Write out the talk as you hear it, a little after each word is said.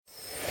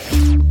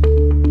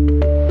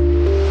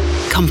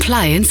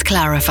Compliance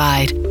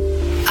Clarified,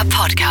 a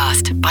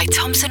podcast by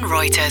Thomson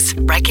Reuters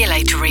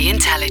Regulatory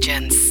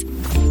Intelligence.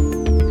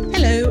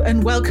 Hello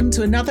and welcome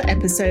to another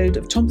episode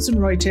of Thomson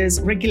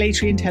Reuters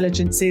Regulatory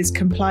Intelligence's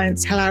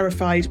Compliance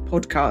Clarified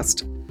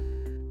podcast.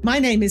 My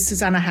name is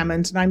Susanna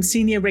Hammond and I'm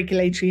Senior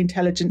Regulatory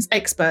Intelligence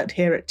Expert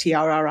here at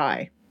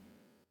TRRI.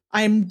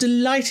 I am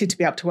delighted to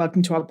be able to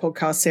welcome to our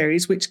podcast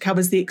series, which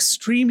covers the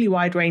extremely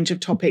wide range of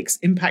topics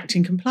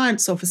impacting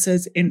compliance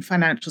officers in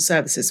financial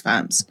services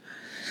firms.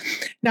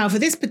 Now, for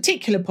this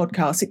particular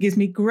podcast, it gives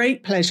me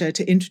great pleasure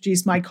to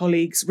introduce my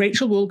colleagues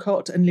Rachel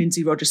Woolcott and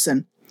Lindsay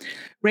Rogerson.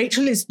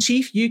 Rachel is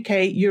Chief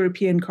UK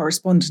European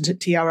Correspondent at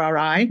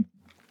TRRI,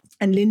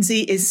 and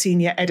Lindsay is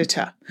Senior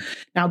Editor.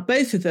 Now,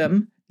 both of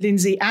them,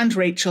 Lindsay and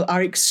Rachel,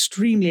 are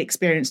extremely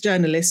experienced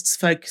journalists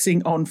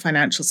focusing on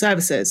financial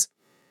services.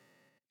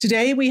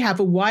 Today, we have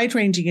a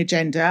wide-ranging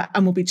agenda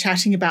and we'll be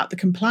chatting about the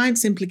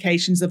compliance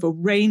implications of a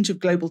range of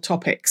global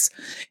topics,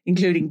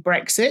 including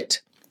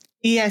Brexit,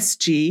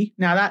 ESG,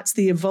 now that's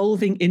the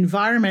evolving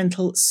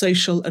environmental,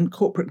 social and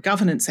corporate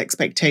governance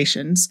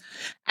expectations,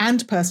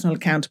 and personal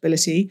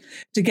accountability,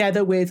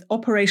 together with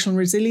operational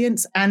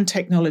resilience and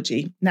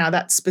technology. Now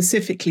that's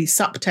specifically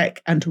SupTech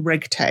and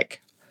RegTech.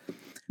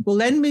 We'll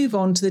then move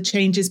on to the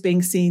changes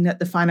being seen at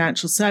the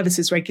financial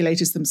services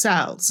regulators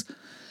themselves.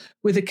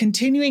 With a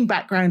continuing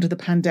background of the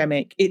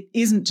pandemic, it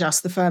isn't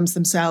just the firms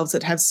themselves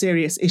that have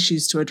serious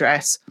issues to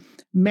address.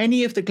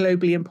 Many of the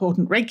globally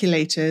important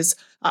regulators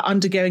are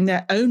undergoing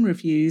their own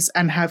reviews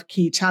and have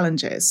key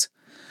challenges.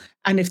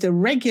 And if the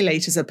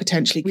regulators are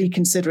potentially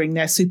reconsidering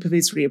their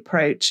supervisory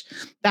approach,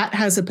 that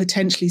has a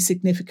potentially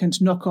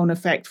significant knock-on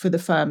effect for the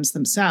firms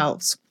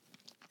themselves.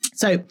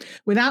 So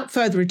without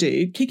further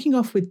ado, kicking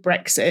off with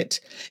Brexit,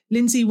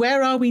 Lindsay,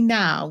 where are we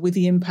now with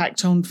the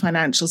impact on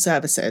financial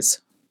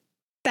services?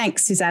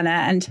 Thanks, Susanna,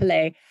 and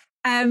hello.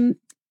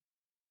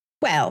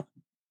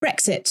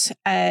 Brexit,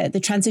 the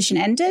transition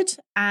ended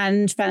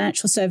and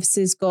financial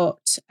services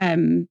got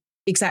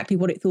exactly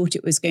what it thought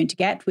it was going to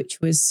get, which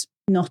was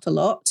not a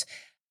lot.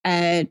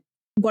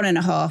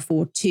 1.5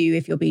 or 2,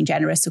 if you're being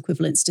generous,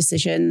 equivalence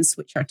decisions,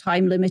 which are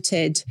time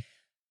limited.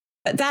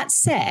 But that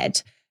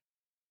said,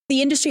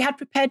 the industry had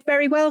prepared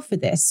very well for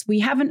this. We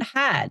haven't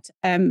had,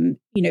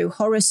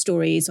 horror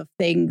stories of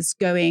things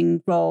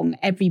going wrong.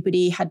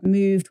 Everybody had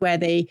moved where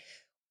they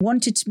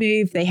wanted to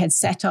move. They had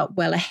set up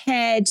well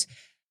ahead.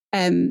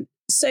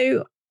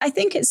 So I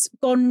think it's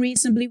gone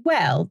reasonably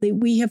well.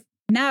 We have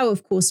now,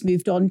 of course,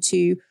 moved on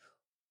to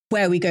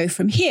where we go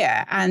from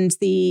here. And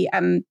the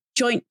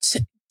joint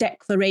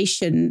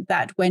declaration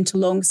that went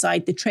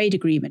alongside the trade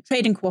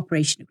and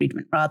cooperation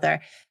agreement,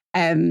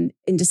 in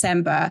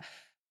December,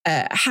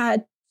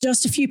 had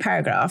just a few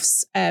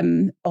paragraphs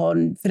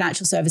on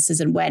financial services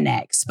and where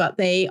next. But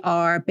they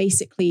are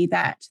basically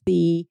that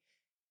the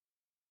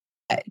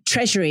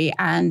Treasury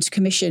and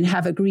Commission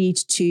have agreed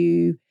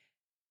to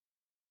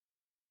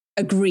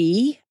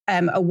agree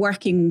a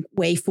working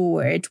way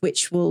forward,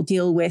 which will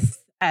deal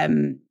with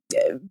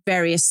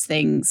various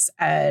things,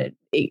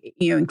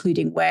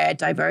 including where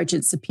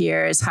divergence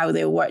appears, how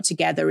they'll work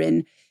together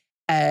in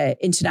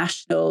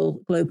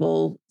international,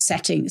 global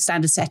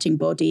standard setting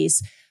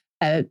bodies.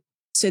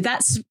 So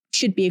that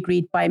should be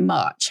agreed by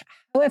March.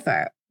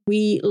 However,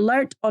 we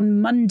learnt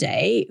on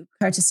Monday,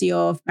 courtesy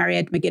of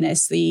Mariette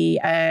McGuinness, the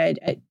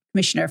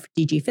Commissioner for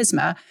DG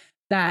FISMA,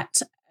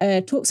 that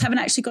talks haven't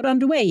actually got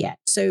underway yet.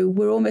 So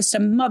we're almost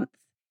a month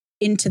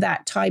into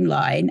that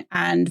timeline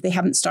and they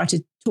haven't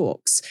started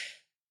talks.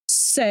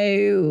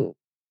 So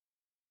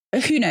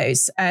who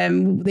knows?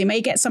 They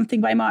may get something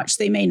by March,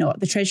 they may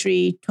not. The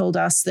Treasury told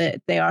us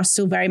that they are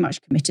still very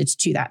much committed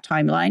to that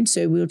timeline.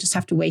 So we'll just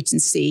have to wait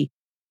and see.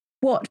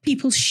 What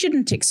people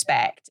shouldn't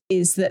expect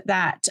is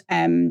that,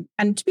 and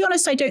to be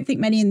honest, I don't think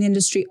many in the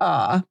industry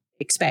are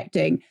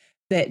expecting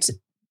that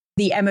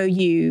the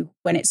MOU,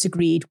 when it's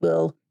agreed,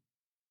 will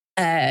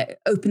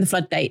open the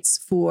floodgates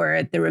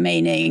for the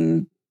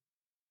remaining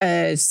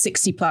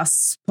 60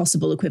 plus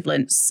possible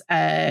equivalence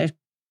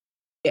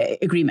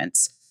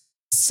agreements.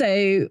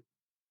 So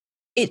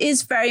it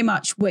is very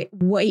much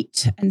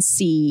wait and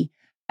see.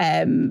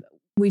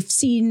 We've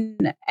seen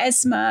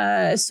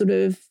ESMA sort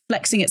of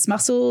flexing its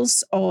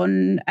muscles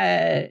on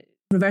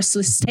reverse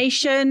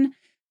solicitation.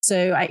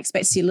 So I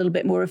expect to see a little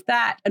bit more of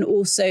that. And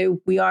also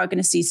we are going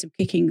to see some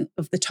kicking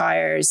of the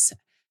tires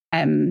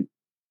on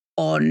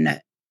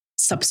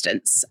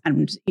substance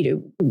and,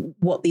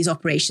 what these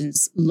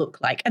operations look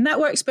like. And that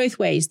works both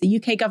ways. The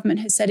UK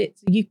government has said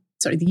the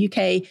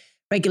UK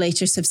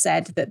regulators have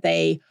said that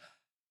they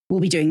will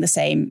be doing the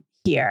same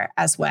here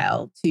as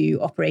well to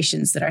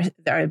operations that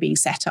are being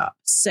set up.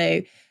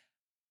 So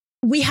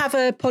we have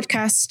a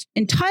podcast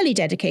entirely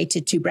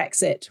dedicated to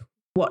Brexit,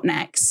 what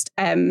next,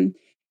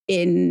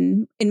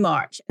 in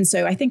March. And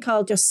so I think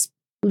I'll just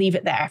leave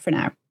it there for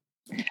now.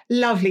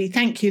 Lovely.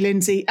 Thank you,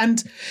 Lindsay.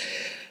 And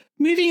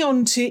moving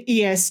on to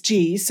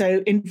ESG,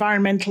 so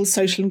environmental,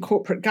 social and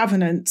corporate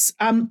governance,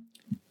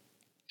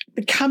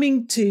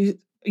 becoming to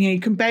you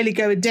can barely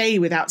go a day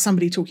without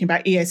somebody talking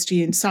about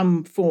ESG in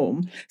some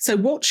form. So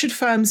what should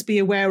firms be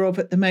aware of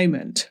at the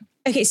moment?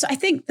 Okay, so I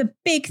think the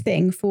big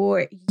thing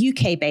for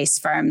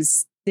UK-based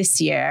firms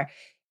this year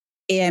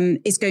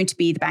is going to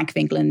be the Bank of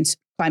England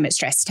climate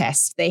stress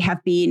test. They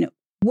have been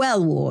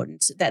well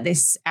warned that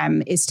this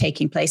is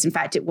taking place. In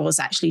fact, it was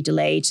actually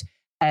delayed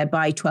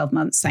by 12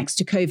 months thanks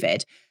to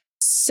COVID.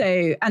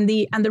 So, and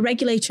the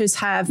regulators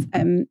have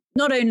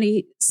not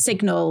only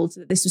signaled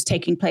that this was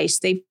taking place,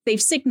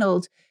 they've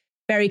signaled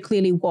very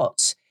clearly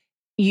what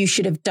you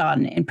should have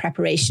done in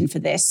preparation for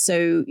this.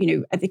 So,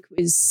 I think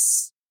it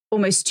was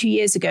almost 2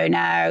 years ago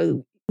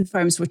now, the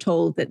firms were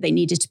told that they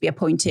needed to be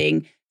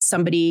appointing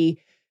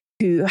somebody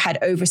who had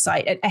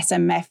oversight at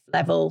SMF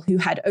level, who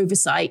had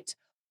oversight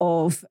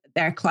of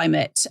their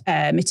climate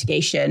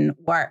mitigation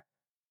work.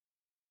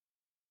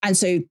 And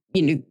so,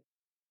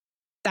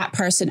 that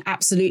person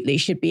absolutely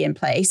should be in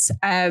place.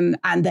 And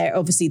there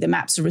obviously the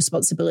maps of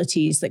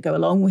responsibilities that go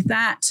along with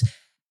that.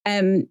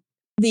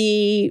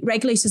 The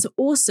regulators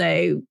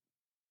also,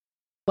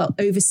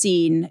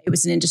 overseen, it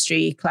was an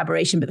industry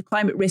collaboration, but the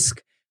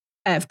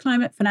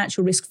Climate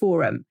Financial Risk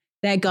Forum,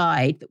 their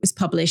guide that was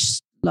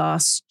published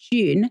last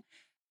June,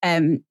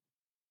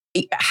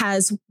 it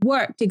has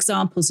worked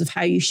examples of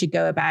how you should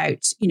go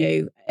about,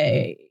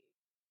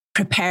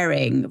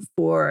 preparing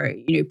for,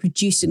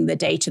 producing the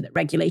data that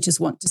regulators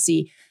want to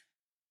see.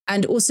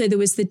 And also there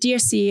was the Dear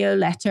CEO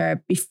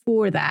letter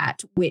before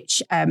that,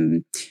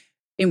 in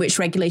which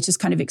regulators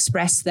kind of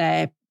expressed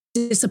their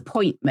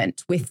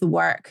disappointment with the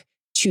work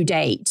to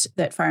date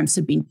that firms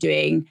have been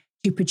doing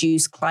to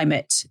produce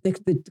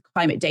the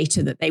climate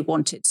data that they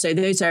wanted. So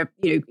those are,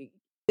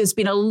 there's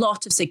been a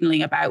lot of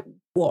signaling about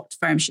what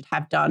firms should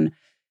have done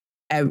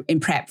in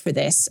prep for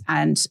this.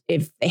 And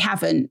if they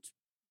haven't,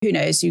 who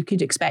knows, you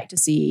could expect to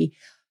see,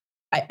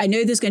 I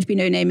know there's going to be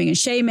no naming and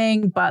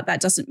shaming, but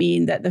that doesn't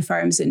mean that the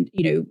firms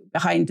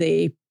behind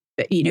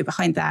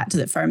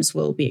that firms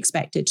will be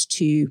expected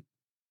to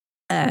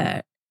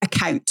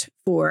account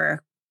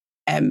for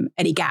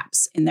any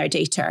gaps in their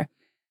data.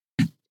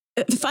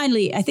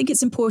 Finally, I think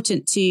it's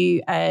important to,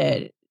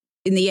 in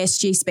the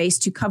ESG space,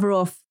 to cover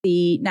off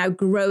the now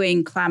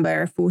growing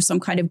clamour for some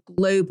kind of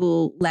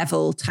global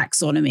level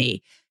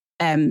taxonomy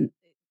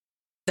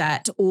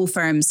that all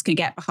firms can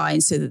get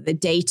behind so that the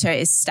data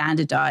is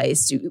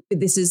standardized.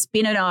 This has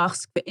been an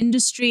ask for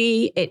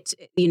industry.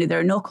 There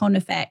are knock-on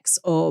effects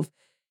of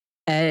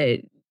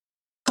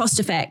cost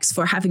effects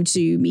for having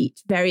to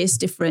meet various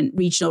different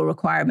regional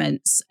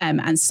requirements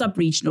and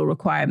sub-regional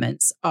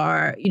requirements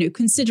are,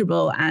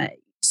 considerable.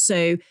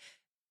 So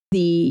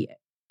the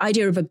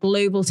idea of a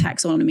global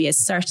taxonomy is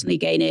certainly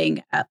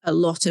gaining a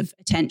lot of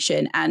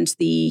attention. And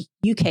the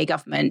UK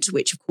government,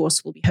 which of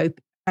course will be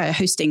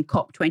hosting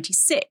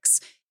COP26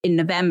 in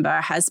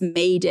November, has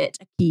made it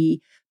a key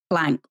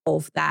plank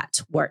of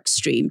that work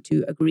stream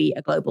to agree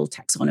a global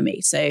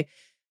taxonomy. So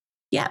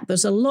yeah,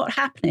 there's a lot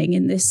happening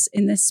in this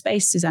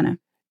space, Susanna.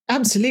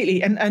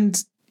 Absolutely.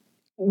 And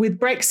with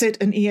Brexit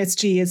and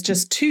ESG as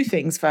just two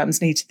things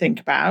firms need to think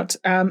about,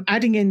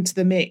 adding into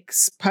the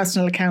mix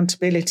personal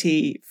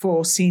accountability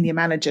for senior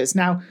managers.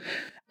 Now,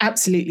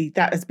 absolutely,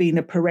 that has been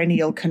a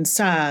perennial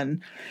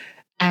concern,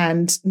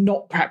 and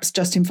not perhaps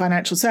just in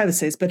financial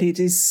services, but it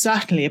is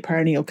certainly a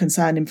perennial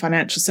concern in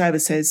financial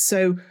services.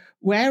 So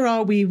where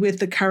are we with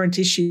the current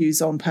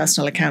issues on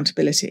personal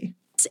accountability?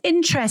 It's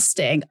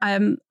interesting.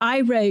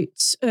 I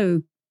wrote,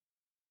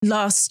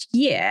 last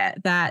year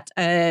that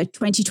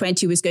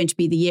 2020 was going to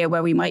be the year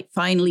where we might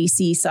finally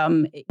see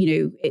some,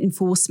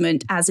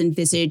 enforcement as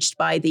envisaged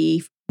by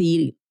the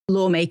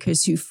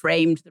lawmakers who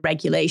framed the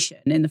regulation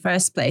in the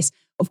first place.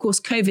 Of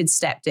course, COVID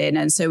stepped in,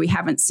 and so we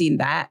haven't seen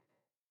that.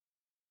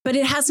 But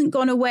it hasn't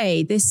gone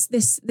away. This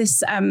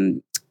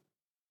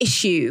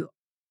issue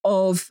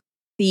of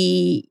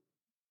the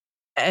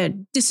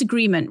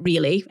disagreement,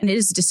 really, and it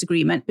is a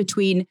disagreement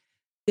between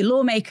the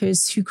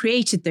lawmakers who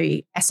created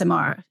the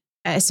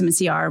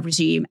SM&CR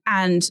regime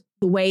and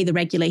the way the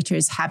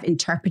regulators have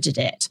interpreted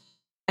it.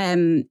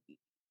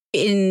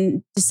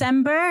 In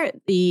December,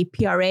 the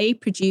PRA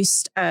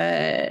produced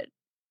an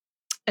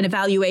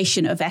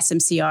evaluation of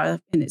SMCR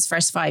in its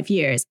first 5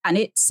 years. And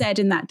it said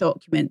in that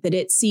document that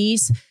it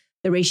sees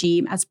the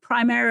regime as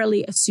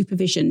primarily a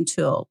supervision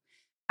tool.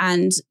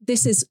 And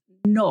this is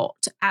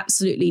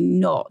absolutely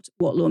not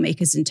what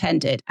lawmakers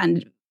intended.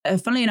 And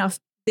funnily enough,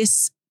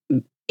 this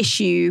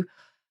issue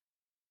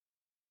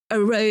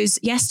arose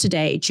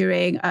yesterday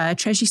during a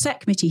Treasury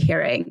Select Committee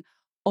hearing,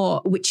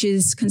 which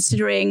is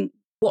considering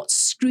what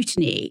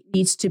scrutiny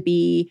needs to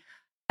be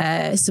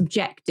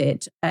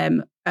subjected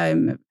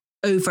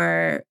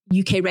over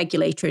UK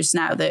regulators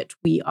now that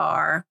we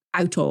are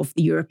out of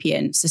the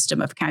European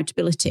system of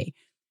accountability.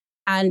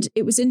 And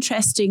it was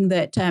interesting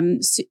that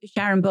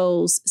Sharon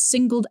Bowles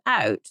singled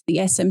out the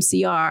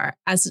SMCR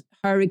as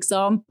her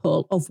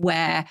example of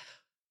where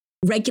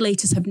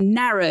regulators have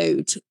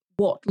narrowed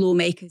what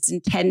lawmakers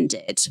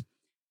intended.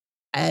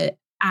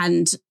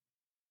 And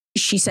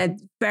she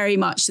said very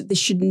much that this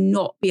should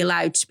not be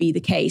allowed to be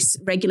the case.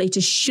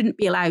 Regulators shouldn't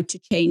be allowed to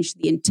change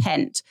the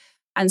intent.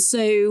 And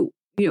so,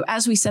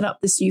 as we set up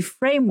this new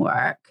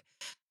framework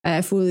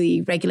for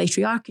the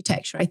regulatory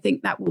architecture, I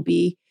think that will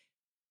be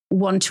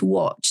one to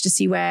watch to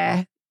see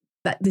where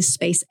this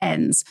space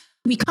ends.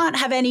 We can't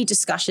have any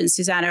discussion,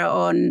 Susanna,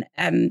 on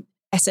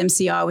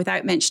SMCR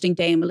without mentioning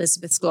Dame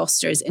Elizabeth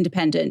Gloucester's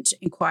independent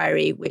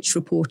inquiry, which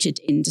reported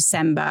in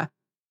December.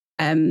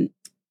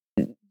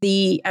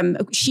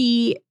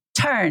 She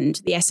turned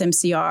the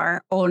SMCR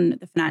on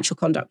the Financial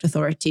Conduct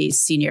Authority's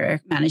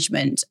senior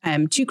management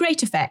to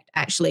great effect,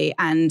 actually.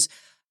 And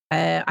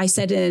I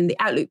said in the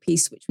Outlook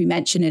piece, which we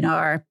mentioned in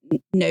our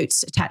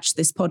notes attached to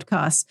this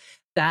podcast,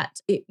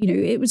 that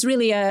it was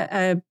really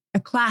a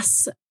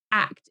class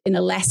act in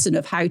a lesson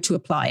of how to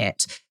apply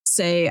it.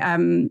 So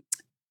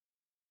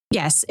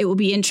yes, it will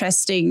be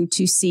interesting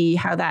to see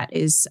how that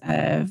is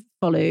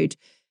followed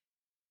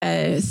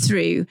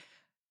through.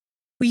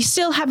 We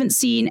still haven't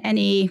seen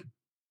any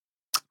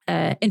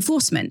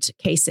enforcement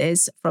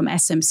cases from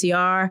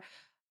SMCR.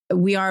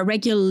 We are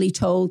regularly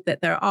told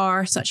that there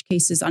are such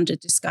cases under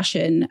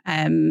discussion.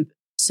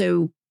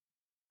 So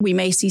we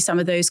may see some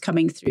of those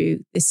coming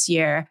through this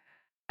year.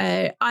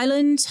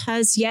 Ireland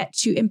has yet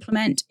to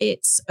implement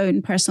its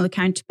own personal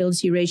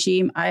accountability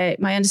regime.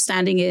 My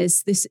understanding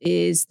is this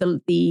is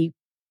the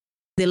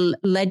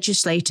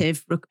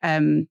legislative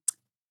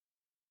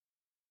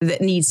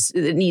that needs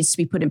to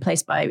be put in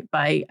place by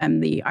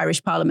the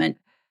Irish Parliament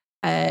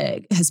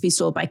has been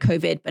stalled by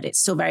COVID, but it's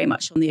still very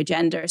much on the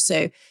agenda.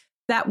 So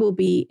that will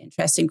be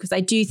interesting, because I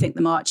do think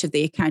the march of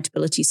the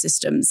accountability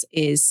systems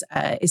is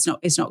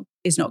not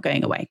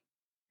going away.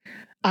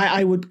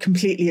 I would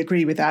completely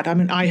agree with that. I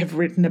mean, I have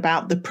written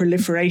about the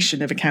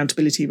proliferation of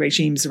accountability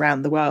regimes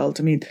around the world.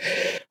 I mean,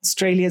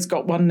 Australia's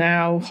got one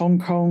now, Hong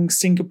Kong,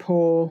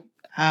 Singapore.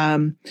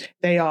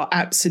 They are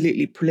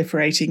absolutely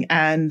proliferating.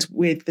 And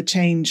with the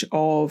change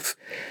of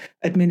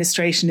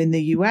administration in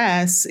the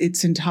US,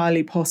 it's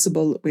entirely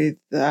possible with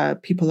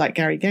people like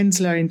Gary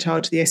Gensler in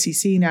charge of the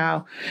SEC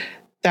now,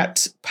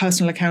 that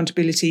personal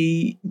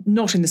accountability,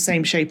 not in the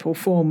same shape or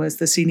form as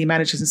the senior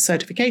managers and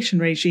certification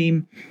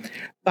regime,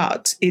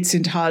 but it's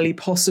entirely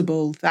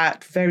possible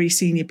that very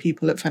senior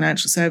people at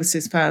financial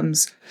services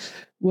firms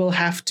will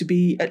have to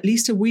be at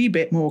least a wee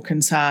bit more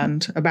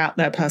concerned about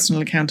their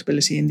personal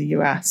accountability in the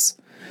US.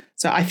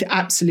 So I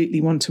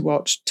absolutely want to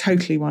watch,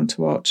 totally want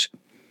to watch.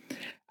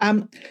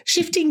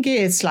 Shifting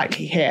gears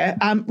slightly here,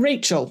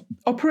 Rachel,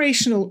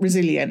 operational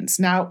resilience.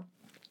 Now,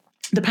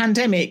 the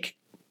pandemic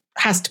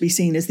has to be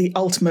seen as the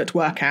ultimate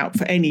workout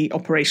for any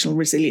operational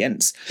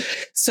resilience.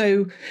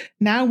 So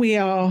now we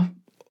are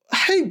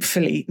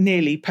hopefully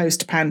nearly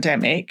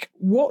post-pandemic.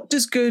 What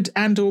does good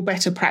and or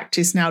better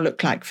practice now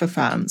look like for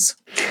firms?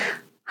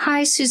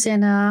 Hi,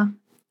 Susanna.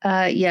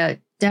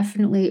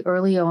 Definitely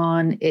early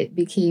on, it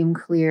became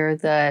clear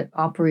that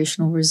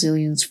operational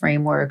resilience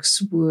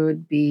frameworks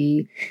would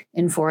be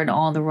in for an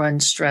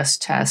on-the-run stress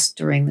test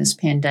during this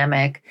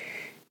pandemic.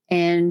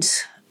 And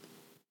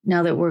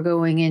now that we're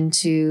going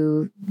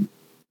into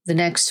the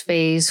next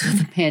phase of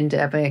the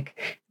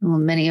pandemic,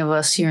 many of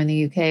us here in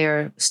the UK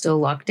are still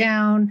locked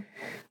down.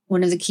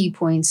 One of the key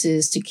points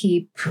is to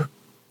keep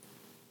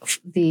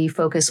the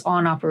focus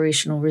on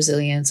operational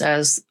resilience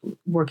as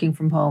working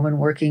from home and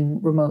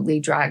working remotely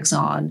drags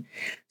on.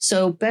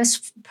 So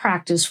best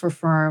practice for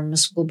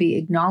firms will be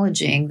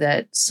acknowledging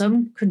that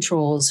some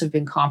controls have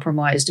been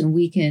compromised and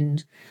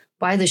weakened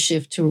by the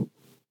shift to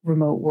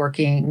remote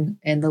working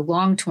and the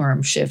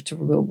long-term shift to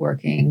remote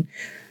working.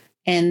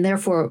 And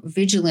therefore,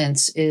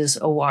 vigilance is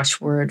a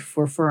watchword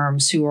for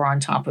firms who are on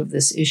top of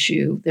this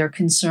issue. They're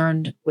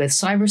concerned with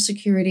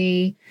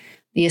cybersecurity,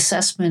 the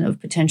assessment of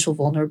potential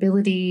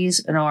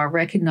vulnerabilities, and are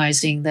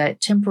recognizing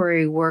that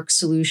temporary work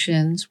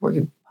solutions,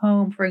 working from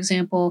home, for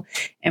example,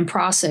 and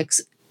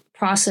process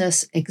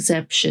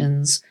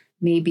exceptions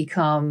may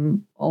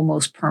become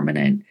almost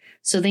permanent.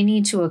 So they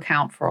need to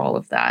account for all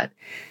of that.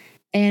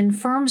 And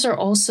firms are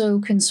also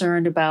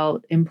concerned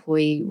about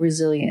employee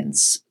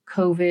resilience,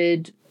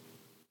 COVID,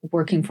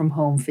 working from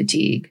home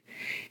fatigue.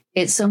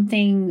 It's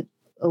something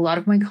a lot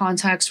of my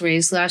contacts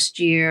raised last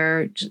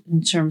year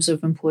in terms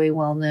of employee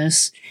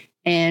wellness.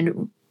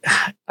 And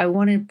I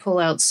want to pull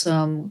out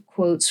some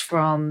quotes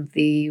from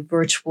the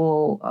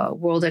virtual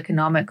World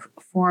Economic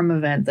Forum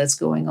event that's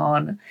going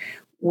on,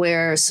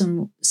 where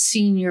some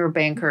senior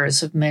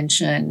bankers have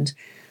mentioned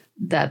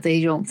that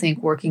they don't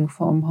think working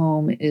from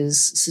home is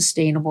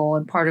sustainable.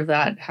 And part of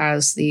that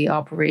has the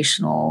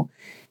operational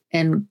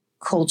and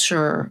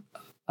culture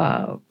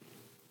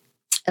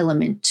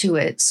element to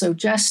it. So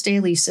Jess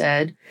Staley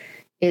said,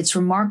 "It's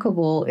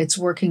remarkable it's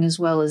working as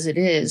well as it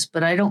is,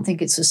 but I don't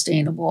think it's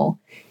sustainable.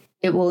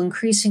 It will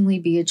increasingly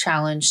be a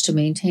challenge to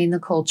maintain the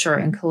culture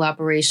and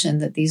collaboration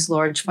that these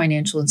large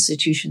financial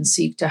institutions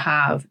seek to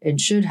have and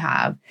should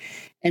have."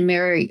 And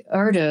Mary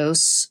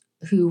Erdos,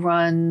 who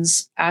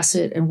runs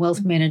asset and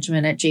wealth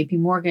management at JP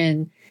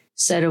Morgan,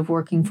 said of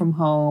working from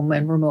home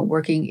and remote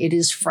working, "It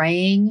is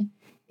fraying.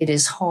 It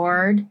is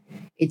hard.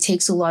 It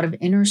takes a lot of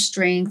inner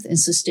strength and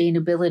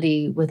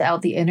sustainability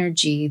without the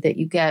energy that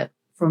you get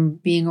from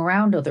being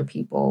around other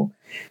people."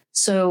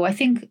 So I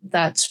think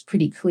that's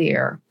pretty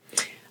clear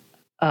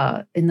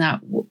in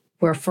that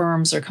where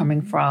firms are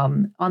coming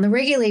from. On the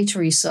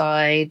regulatory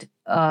side,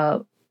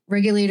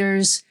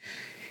 regulators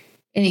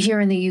here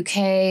in the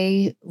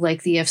UK,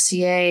 like the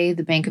FCA,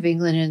 the Bank of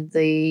England, and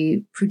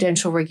the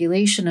Prudential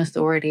Regulation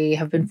Authority,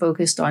 have been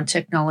focused on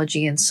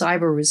technology and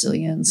cyber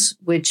resilience,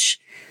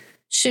 which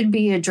should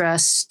be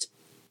addressed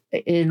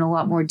in a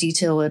lot more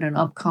detail in an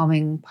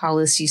upcoming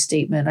policy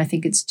statement. I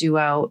think it's due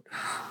out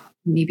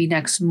maybe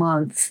next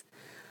month.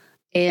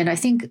 And I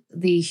think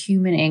the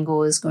human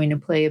angle is going to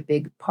play a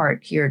big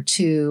part here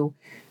too.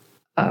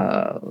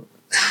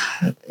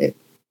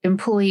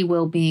 Employee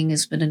well-being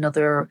has been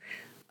another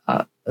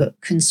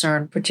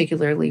concern,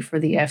 particularly for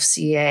the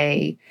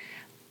FCA.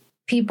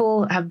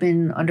 People have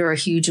been under a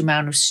huge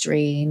amount of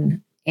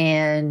strain,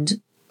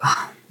 and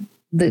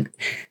the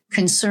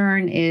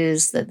concern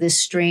is that this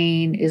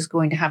strain is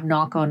going to have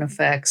knock-on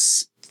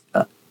effects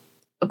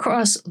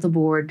across the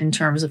board in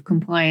terms of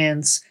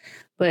compliance,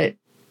 but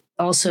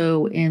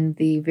also in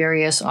the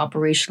various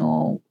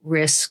operational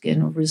risk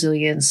and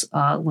resilience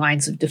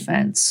lines of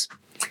defense.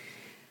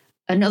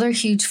 Another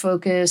huge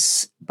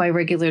focus by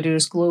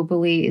regulators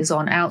globally is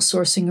on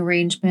outsourcing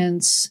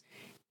arrangements,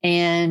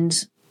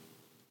 and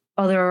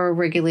other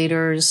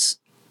regulators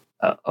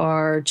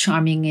are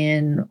chiming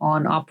in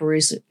on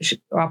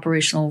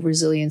operational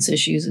resilience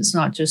issues. It's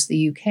not just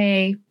the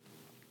UK.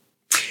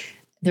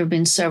 There have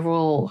been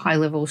several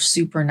high-level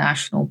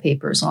supranational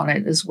papers on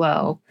it as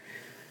well.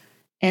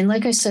 And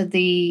like I said,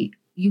 the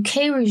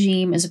UK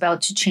regime is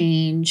about to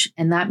change,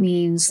 and that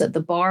means that the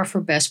bar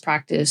for best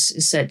practice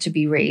is set to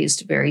be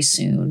raised very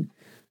soon.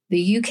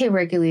 The UK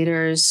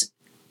regulators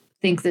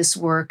think this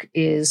work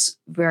is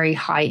very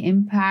high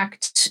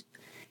impact,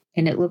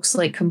 and it looks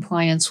like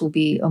compliance will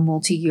be a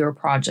multi-year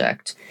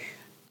project.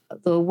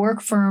 The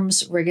work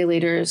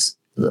regulators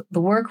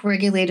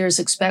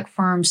expect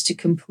firms to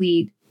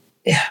complete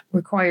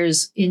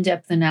requires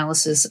in-depth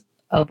analysis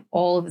of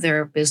all of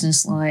their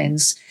business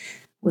lines,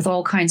 with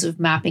all kinds of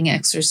mapping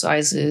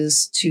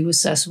exercises to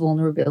assess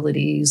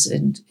vulnerabilities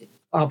and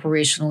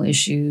operational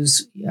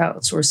issues,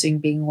 outsourcing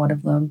being one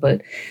of them.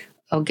 But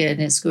again,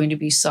 it's going to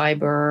be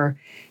cyber,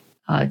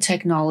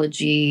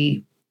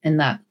 technology, and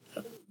that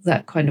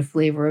kind of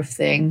flavor of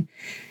thing.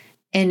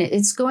 And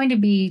it's going to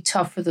be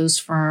tough for those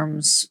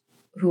firms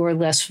who are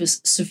less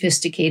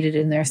sophisticated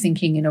in their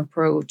thinking and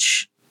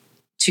approach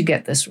to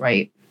get this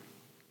right.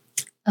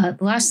 The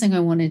last thing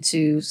I wanted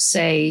to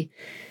say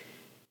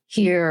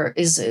here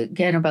is,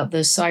 again, about the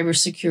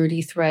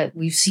cybersecurity threat.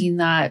 We've seen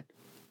that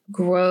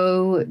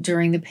grow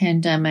during the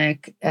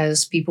pandemic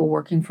as people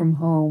working from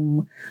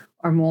home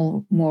are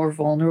more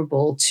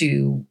vulnerable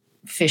to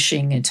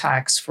phishing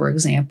attacks, for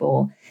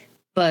example.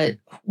 But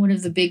one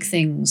of the big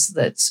things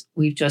that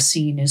we've just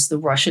seen is the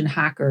Russian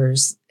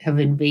hackers have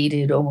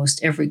invaded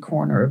almost every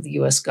corner of the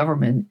US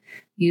government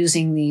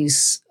using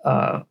these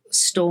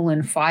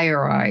stolen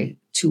FireEye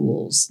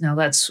tools. Now,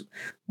 that's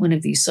one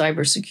of these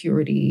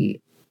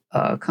cybersecurity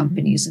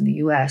companies in the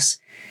US.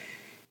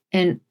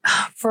 And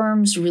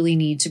firms really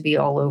need to be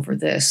all over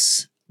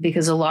this,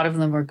 because a lot of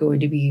them are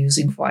going to be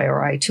using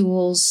FireEye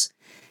tools.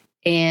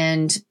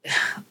 And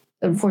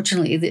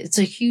unfortunately, it's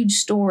a huge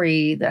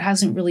story that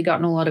hasn't really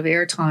gotten a lot of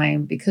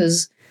airtime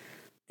because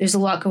there's a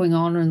lot going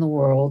on in the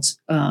world,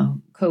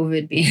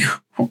 COVID being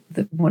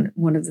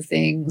one of the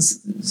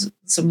things,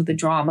 some of the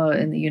drama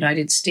in the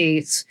United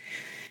States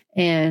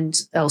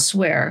and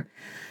elsewhere.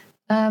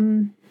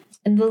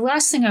 And the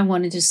last thing I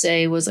wanted to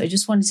say was I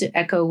just wanted to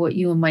echo what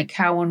you and Mike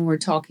Cowan were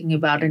talking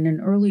about in an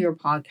earlier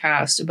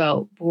podcast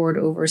about board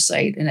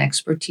oversight and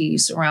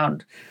expertise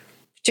around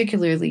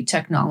particularly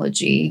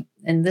technology.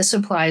 And this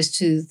applies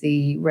to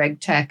the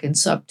reg tech and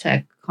sub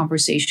tech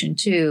conversation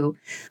too.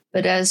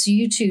 But as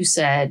you two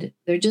said,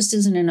 there just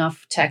isn't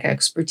enough tech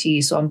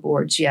expertise on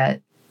boards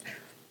yet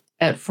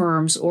at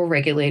firms or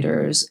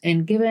regulators.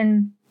 And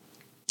given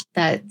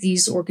that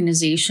these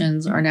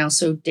organizations are now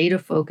so data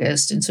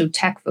focused and so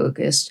tech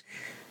focused,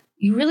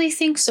 you really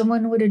think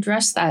someone would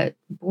address that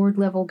board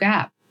level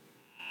gap?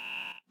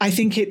 I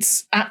think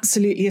it's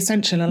absolutely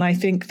essential. And I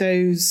think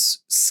those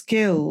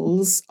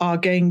skills are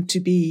going to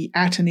be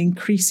at an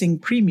increasing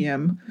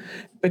premium,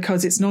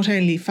 because it's not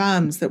only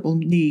firms that will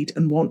need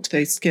and want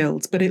those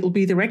skills, but it will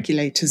be the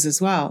regulators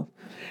as well.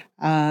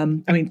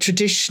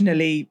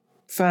 Traditionally,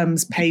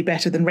 firms pay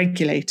better than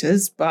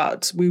regulators,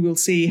 but we will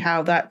see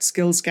how that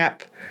skills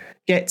gap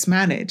gets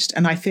managed.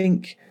 And I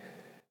think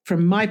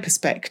from my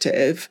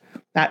perspective,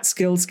 that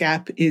skills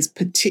gap is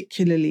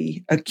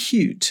particularly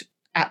acute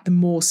at the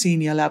more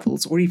senior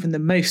levels, or even the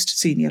most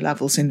senior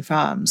levels in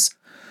firms.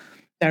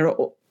 There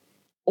are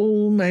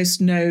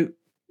almost no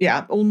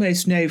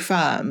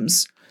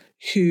firms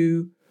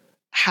who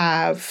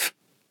have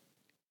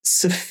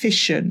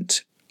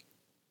sufficient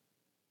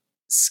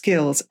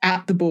skills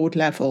at the board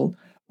level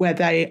where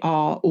they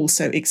are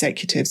also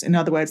executives. In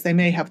other words, they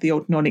may have the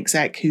odd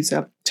non-exec who's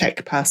a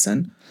tech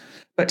person,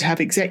 but to have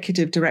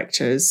executive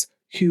directors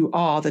who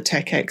are the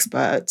tech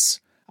experts,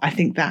 I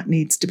think that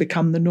needs to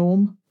become the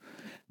norm.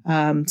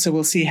 So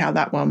we'll see how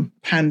that one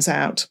pans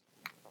out.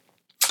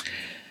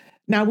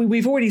 Now,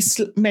 we've already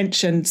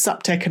mentioned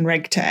SupTech and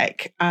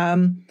RegTech,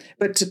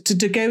 but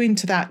to go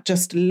into that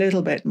just a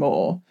little bit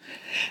more,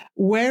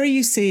 where are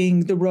you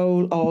seeing the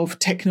role of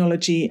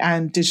technology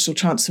and digital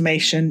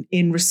transformation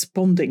in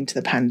responding to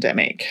the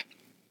pandemic?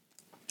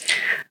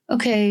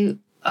 Okay,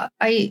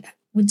 I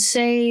would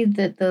say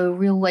that the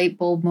real light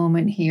bulb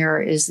moment here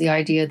is the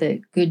idea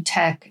that good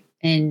tech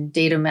and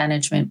data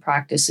management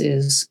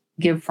practices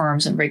give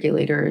firms and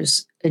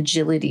regulators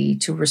agility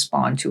to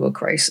respond to a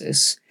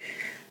crisis.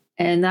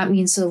 And that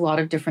means a lot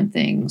of different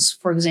things.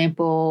 For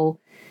example,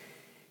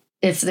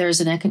 if there's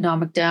an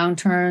economic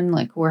downturn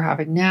like we're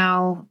having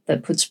now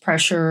that puts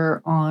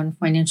pressure on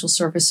financial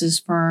services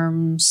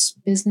firms,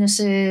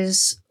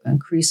 businesses,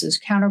 increases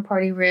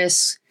counterparty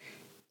risks,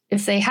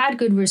 if they had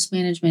good risk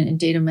management and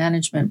data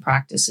management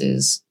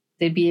practices,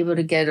 they'd be able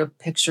to get a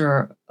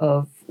picture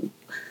of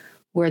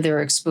where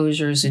their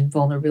exposures and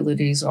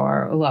vulnerabilities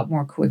are a lot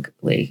more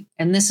quickly.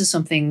 And this is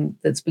something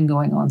that's been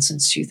going on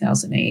since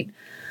 2008.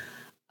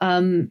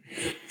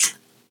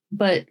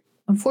 But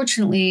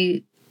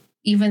unfortunately,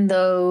 even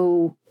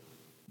though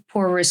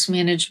poor risk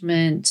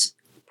management,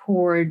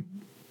 poor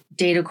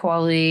data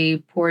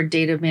quality, poor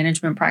data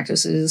management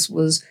practices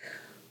was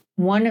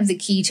one of the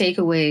key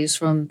takeaways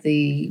from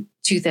the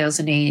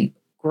 2008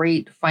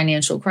 great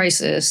financial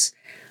crisis,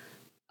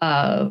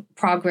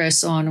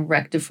 progress on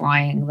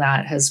rectifying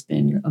that has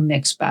been a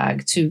mixed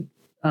bag, to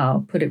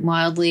put it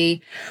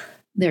mildly.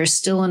 There's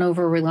still an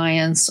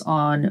over-reliance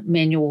on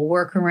manual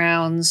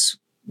workarounds,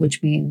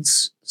 which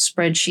means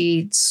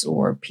spreadsheets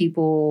or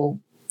people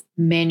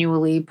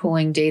manually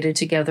pulling data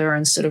together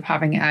instead of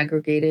having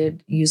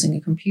aggregated using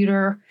a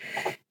computer.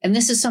 And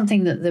this is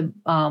something that the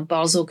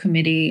Basel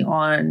Committee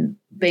on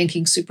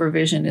Banking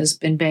Supervision has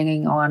been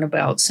banging on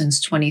about since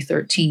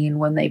 2013,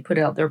 when they put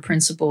out their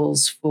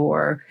principles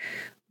for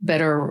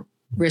better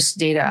risk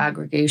data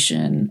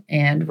aggregation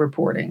and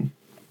reporting.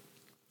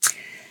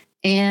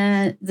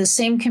 And the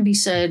same can be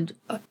said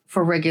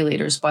for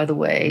regulators, by the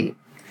way.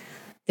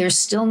 They're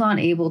still not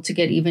able to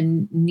get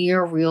even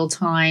near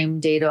real-time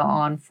data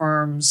on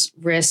firms'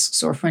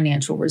 risks or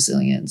financial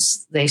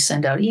resilience. They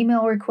send out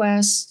email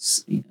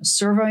requests,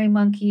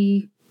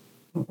 SurveyMonkey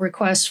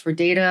requests for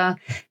data,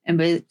 and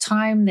by the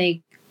time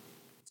they've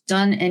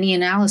done any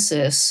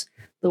analysis,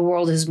 the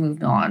world has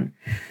moved on.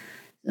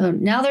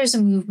 Now there's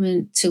a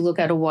movement to look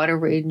at a wider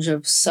range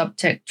of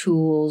SupTech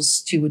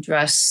tools to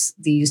address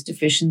these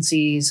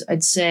deficiencies.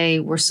 I'd say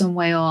we're some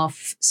way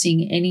off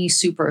seeing any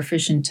super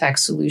efficient tech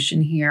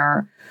solution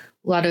here.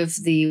 A lot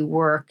of the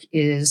work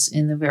is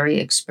in the very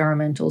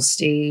experimental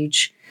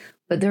stage,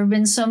 but there have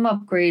been some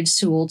upgrades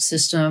to old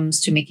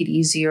systems to make it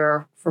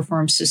easier for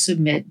firms to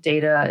submit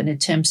data and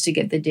attempts to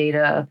get the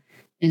data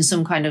in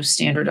some kind of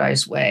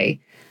standardized way.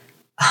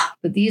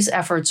 But these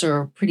efforts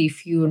are pretty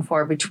few and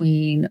far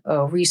between.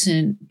 A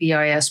recent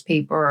BIS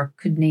paper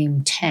could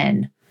name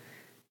 10,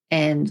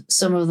 and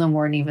some of them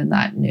weren't even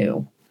that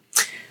new.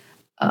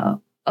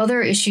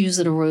 Other issues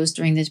that arose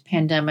during this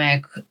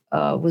pandemic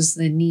was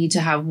the need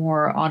to have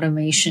more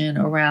automation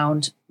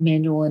around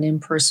manual and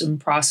in-person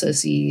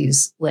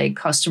processes like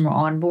customer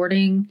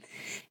onboarding.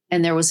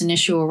 And there was an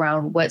issue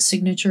around wet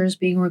signatures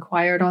being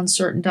required on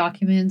certain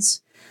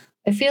documents.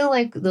 I feel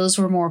like those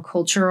were more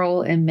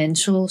cultural and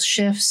mental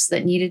shifts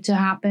that needed to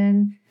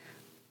happen.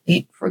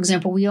 For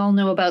example, we all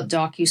know about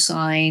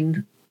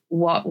DocuSign,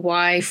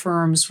 why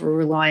firms were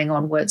relying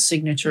on wet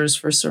signatures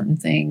for certain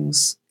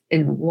things,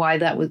 and why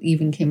that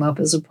even came up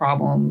as a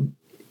problem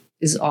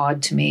is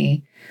odd to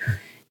me.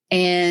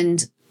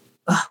 And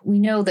we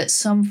know that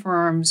some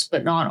firms,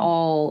 but not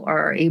all,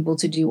 are able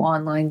to do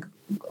online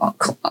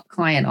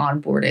client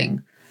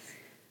onboarding.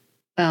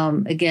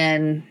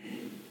 Again,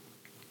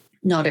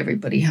 not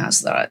everybody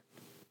has that,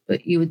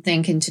 but you would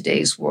think in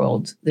today's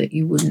world that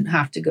you wouldn't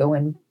have to go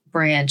in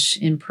branch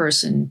in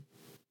person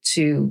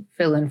to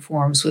fill in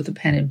forms with a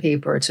pen and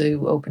paper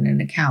to open an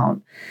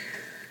account.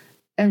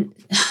 And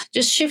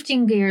just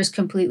shifting gears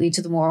completely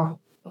to the more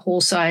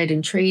wholesale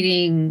and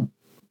trading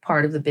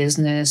part of the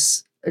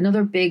business,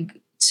 another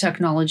big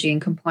technology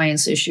and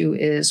compliance issue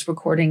is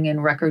recording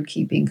and record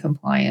keeping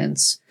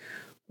compliance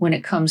when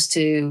it comes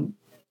to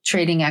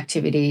trading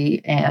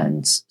activity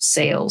and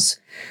sales.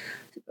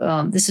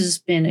 This has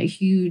been a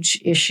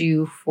huge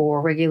issue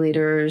for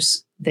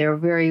regulators. They're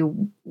very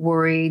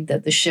worried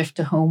that the shift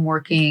to home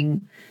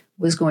working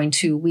was going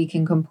to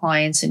weaken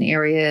compliance in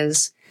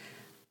areas,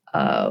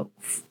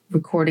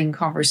 recording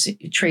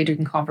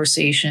trading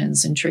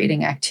conversations and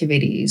trading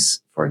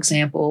activities, for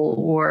example,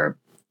 or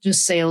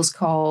just sales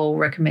call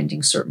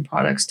recommending certain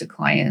products to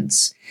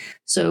clients.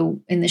 So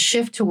in the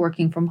shift to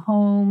working from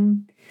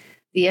home,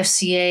 the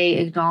FCA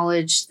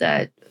acknowledged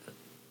that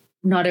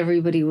not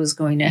everybody was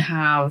going to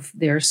have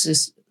their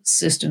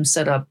system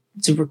set up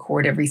to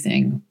record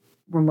everything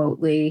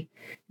remotely.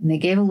 And they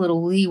gave a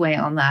little leeway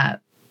on that.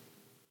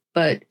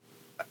 But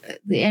at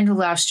the end of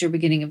last year,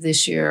 beginning of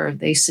this year,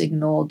 they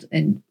signaled,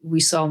 and we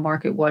saw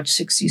Market Watch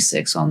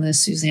 66 on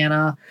this,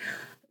 Susanna,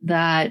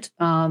 that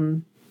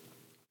the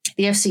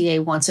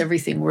FCA wants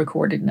everything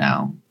recorded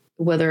now,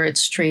 whether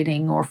it's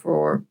trading or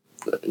for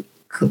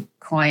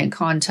client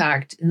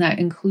contact. And that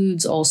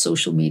includes all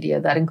social media.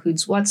 That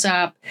includes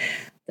WhatsApp,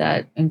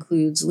 that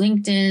includes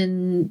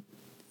LinkedIn,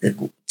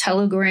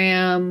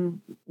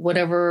 Telegram,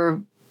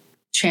 whatever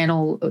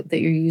channel that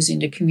you're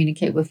using to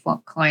communicate with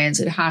clients.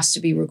 It has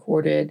to be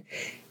recorded,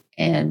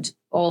 and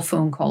all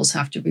phone calls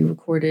have to be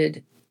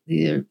recorded.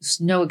 There's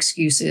no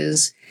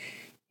excuses.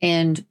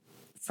 And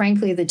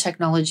frankly, the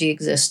technology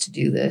exists to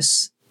do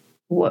this.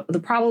 What the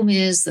problem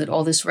is that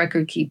all this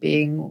record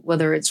keeping,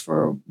 whether it's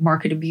for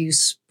market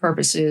abuse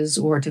purposes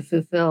or to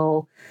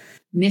fulfill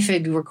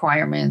MiFID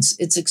requirements,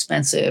 it's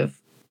expensive.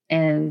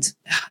 And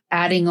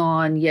adding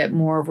on yet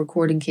more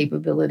recording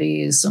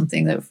capability is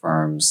something that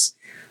firms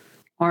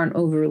aren't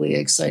overly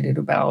excited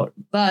about.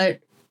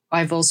 But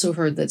I've also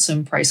heard that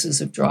some prices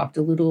have dropped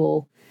a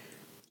little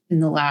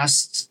in the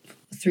last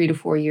 3 to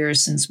 4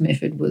 years since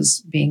MiFID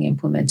was being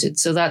implemented.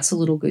 So that's a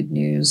little good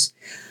news.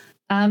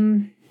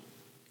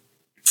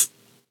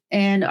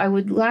 And I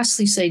would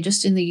lastly say,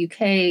 just in the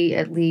UK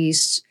at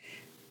least,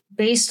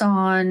 based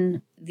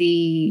on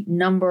the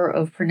number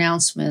of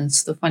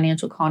pronouncements the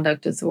Financial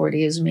Conduct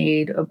Authority has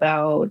made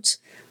about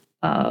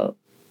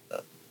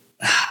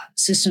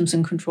systems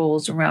and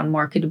controls around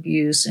market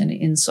abuse and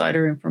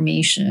insider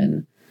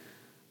information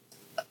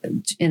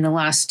in the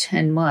last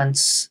 10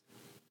 months,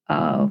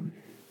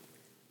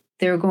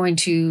 they're going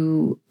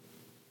to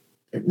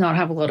not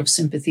have a lot of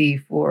sympathy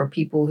for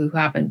people who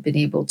haven't been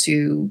able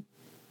to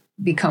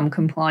become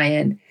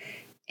compliant.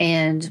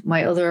 And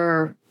my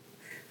other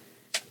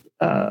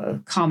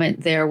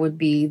comment there would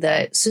be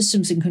that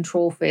systems and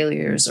control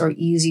failures are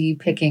easy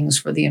pickings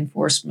for the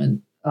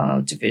enforcement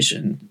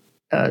division.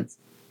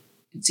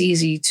 It's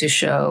easy to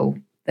show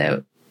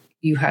that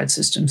you had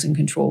systems and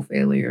control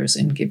failures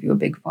and give you a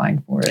big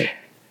fine for it.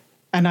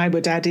 And I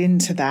would add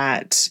into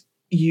that,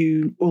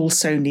 you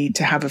also need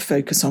to have a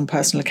focus on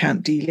personal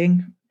account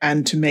dealing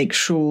and to make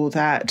sure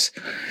that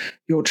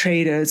your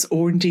traders,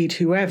 or indeed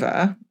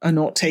whoever, are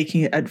not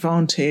taking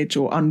advantage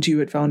or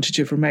undue advantage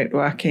of remote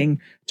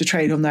working to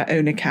trade on their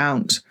own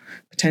account,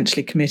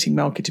 potentially committing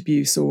market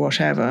abuse or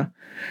whatever.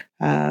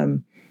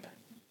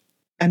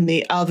 And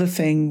the other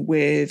thing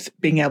with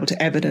being able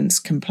to evidence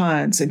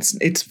compliance,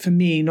 it's for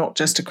me not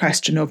just a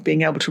question of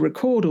being able to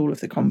record all of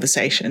the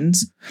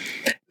conversations,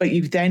 but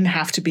you then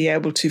have to be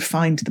able to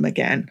find them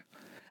again.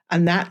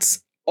 And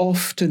that's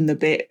often the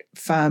bit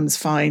firms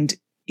find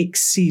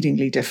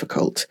exceedingly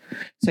difficult.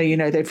 So,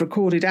 they've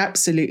recorded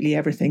absolutely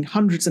everything,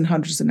 hundreds and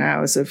hundreds of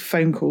hours of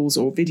phone calls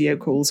or video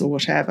calls or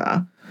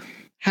whatever.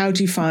 How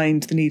do you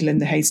find the needle in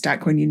the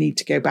haystack when you need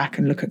to go back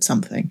and look at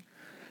something?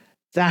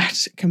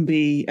 That can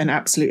be an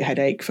absolute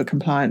headache for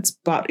compliance,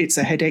 but it's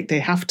a headache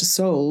they have to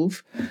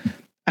solve.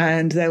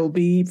 And there will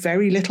be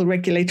very little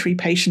regulatory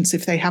patience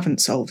if they haven't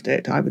solved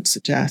it, I would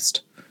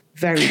suggest.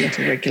 Very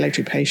little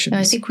regulatory patience.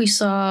 I think we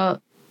saw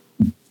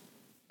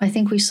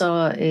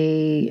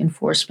a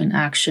enforcement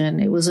action.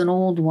 It was an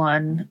old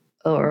one,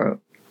 or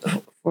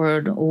for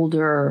an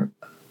older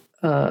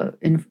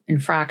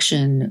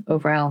infraction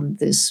around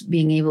this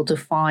being able to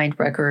find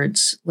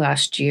records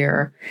last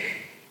year.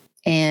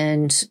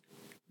 And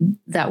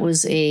that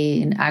was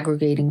an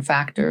aggregating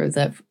factor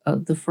that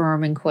the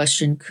firm in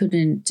question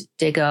couldn't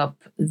dig up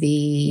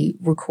the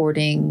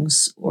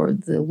recordings or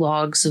the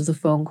logs of the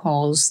phone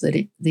calls that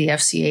the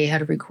FCA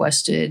had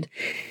requested.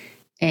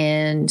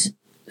 And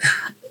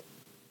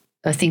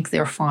I think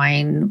their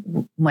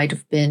fine might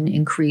have been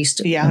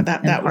increased. Yeah,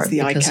 that was the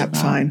ICAP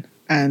fine.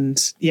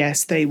 And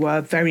yes, they were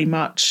very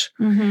much...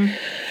 Mm-hmm.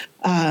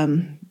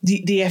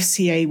 The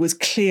FCA was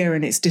clear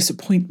in its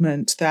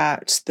disappointment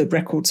that the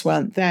records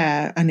weren't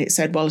there. And it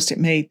said, whilst it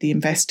made the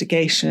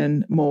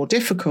investigation more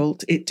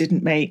difficult, it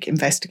didn't make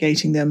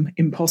investigating them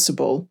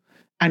impossible.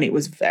 And it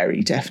was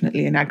very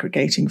definitely an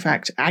aggravating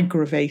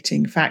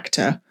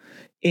factor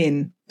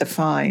in the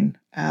fine.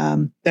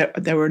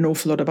 There were an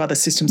awful lot of other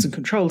systems and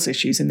controls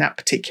issues in that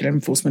particular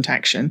enforcement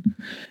action,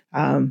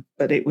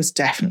 but it was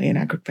definitely an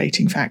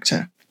aggravating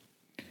factor.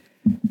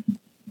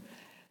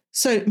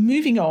 So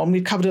moving on,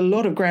 we've covered a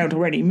lot of ground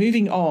already.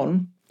 Moving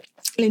on,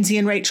 Lindsay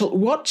and Rachel,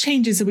 what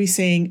changes are we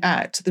seeing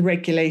at the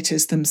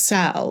regulators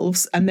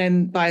themselves? And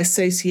then by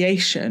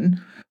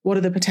association, what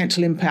are the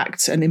potential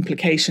impacts and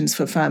implications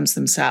for firms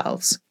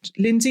themselves?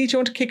 Lindsay, do you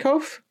want to kick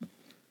off?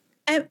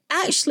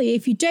 Actually,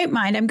 if you don't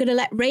mind, I'm going to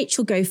let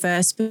Rachel go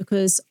first,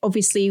 because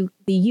obviously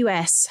the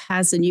US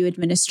has a new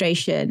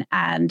administration,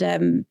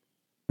 and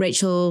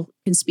Rachel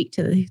can speak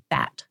to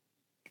that.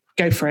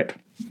 Go for it.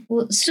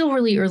 Well, it's still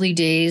really early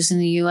days in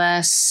the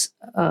US.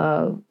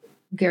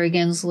 Gary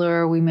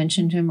Gensler, we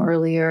mentioned him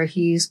earlier.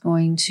 He's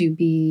going to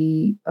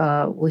be,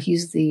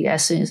 he's the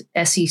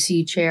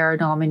SEC chair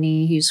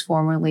nominee. He's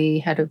formerly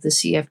head of the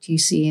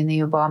CFTC in the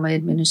Obama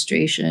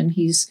administration.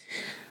 He's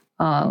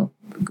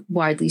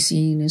widely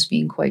seen as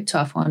being quite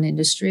tough on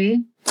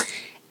industry.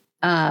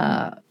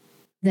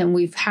 then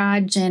we've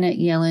had Janet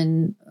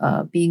Yellen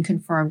being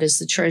confirmed as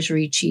the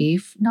Treasury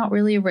chief, not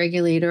really a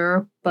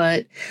regulator,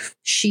 but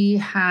she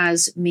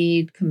has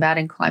made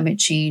combating climate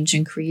change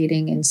and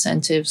creating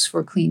incentives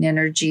for clean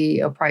energy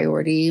a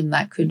priority. And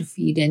that could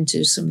feed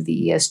into some of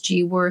the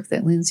ESG work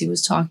that Lindsay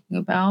was talking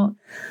about.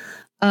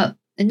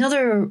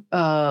 Another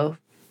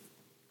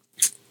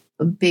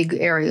big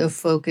area of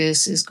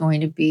focus is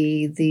going to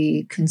be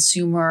the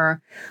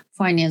Consumer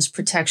Finance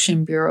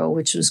Protection Bureau,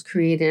 which was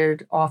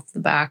created off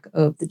the back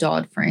of the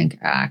Dodd-Frank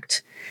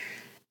Act.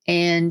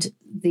 And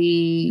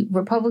the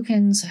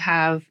Republicans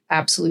have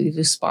absolutely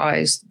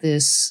despised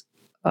this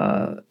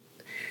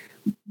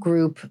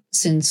group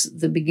since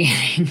the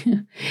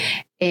beginning.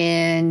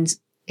 And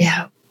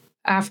yeah,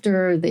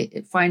 after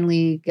they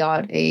finally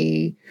got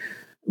a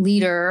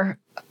leader,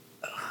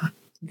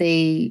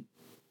 they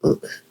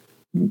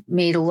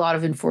made a lot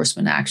of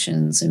enforcement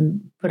actions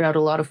and put out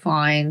a lot of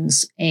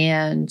fines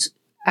and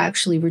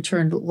actually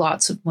returned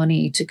lots of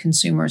money to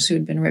consumers who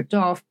had been ripped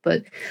off.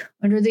 But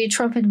under the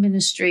Trump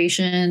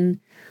administration,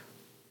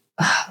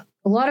 a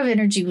lot of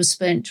energy was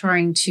spent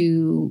trying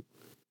to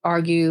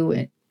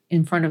argue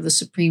in front of the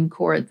Supreme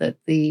Court that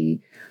the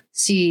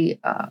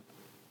CFPB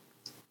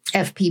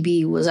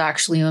was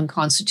actually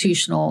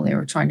unconstitutional. They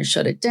were trying to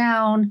shut it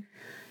down.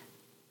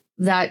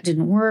 That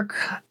didn't work.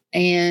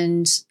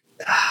 And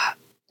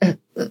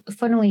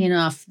funnily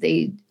enough,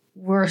 they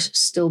were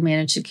still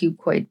managed to keep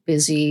quite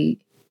busy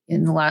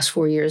in the last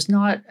 4 years.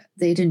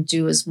 They didn't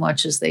do as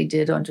much as they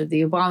did under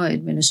the Obama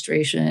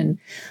administration.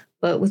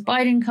 But with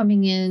Biden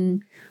coming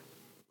in,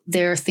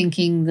 they're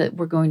thinking that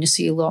we're going to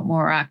see a lot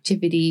more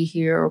activity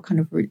here, or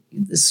kind of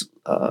this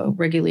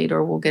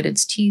regulator will get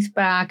its teeth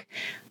back.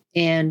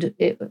 And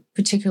it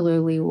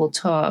particularly will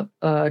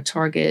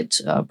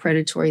target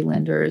predatory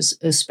lenders,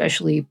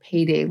 especially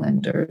payday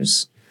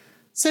lenders.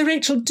 So,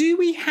 Rachel, do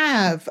we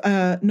have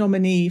a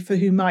nominee for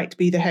who might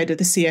be the head of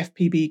the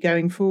CFPB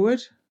going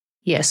forward?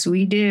 Yes,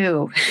 we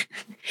do.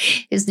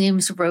 His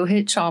name's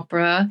Rohit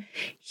Chopra.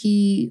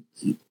 He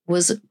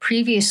was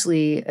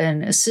previously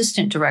an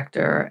assistant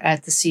director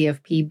at the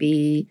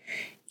CFPB.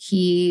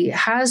 He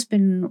has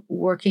been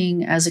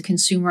working as a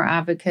consumer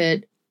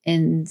advocate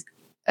and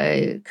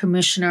a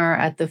commissioner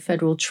at the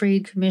Federal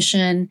Trade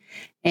Commission,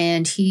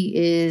 and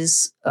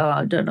he's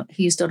done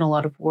a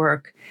lot of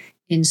work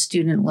in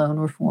student loan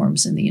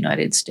reforms in the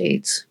United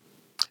States.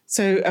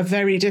 So a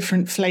very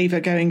different flavour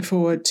going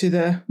forward to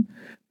the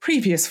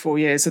previous 4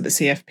 years of the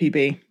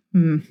CFPB.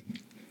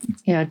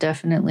 Yeah,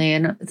 definitely.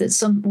 And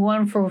that's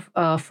one for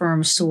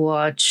firms to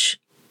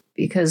watch,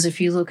 because if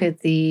you look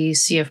at the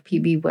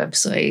CFPB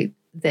website,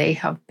 they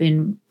have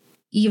been,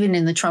 even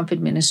in the Trump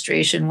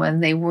administration, when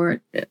they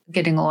weren't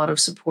getting a lot of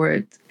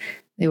support,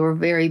 they were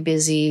very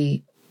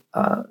busy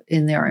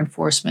in their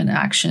enforcement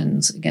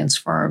actions against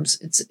firms.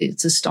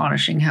 It's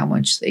astonishing how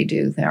much they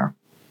do there.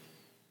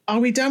 Are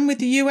we done with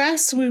the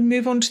US? We'll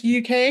move on to the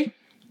UK.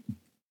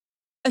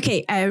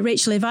 Okay,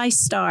 Rachel, if I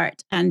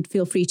start, and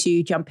feel free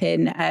to jump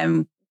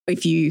in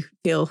if you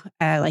feel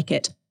like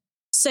it.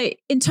 So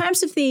in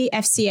terms of the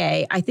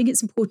FCA, I think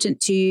it's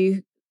important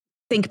to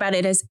think about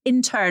it as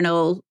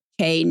internal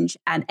change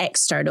and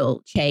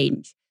external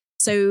change.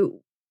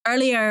 So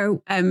earlier,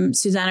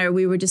 Susanna,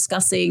 we were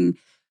discussing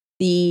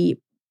the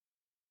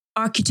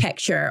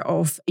architecture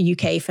of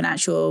UK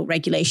financial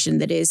regulation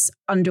that is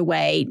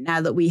underway now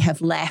that we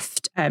have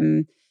left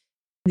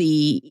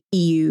the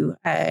EU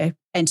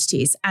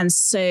entities. And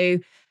so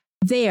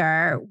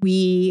there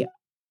we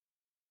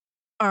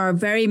are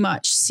very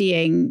much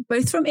seeing,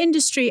 both from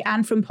industry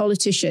and from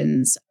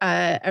politicians,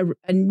 a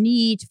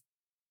need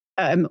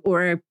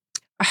or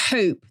a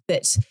hope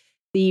that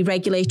the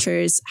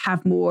regulators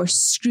have more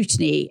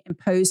scrutiny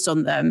imposed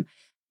on them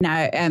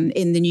now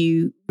in the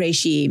new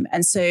regime.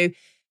 And so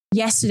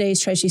yesterday's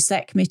Treasury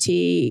Select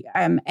Committee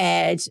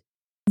aired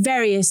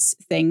various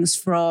things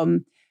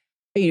from,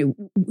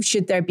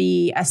 should there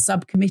be a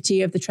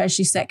subcommittee of the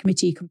Treasury Select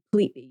Committee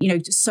completely,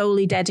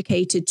 solely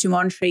dedicated to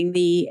monitoring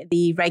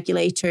the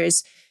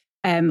regulators,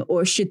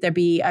 or should there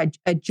be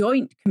a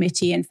joint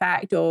committee, in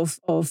fact, of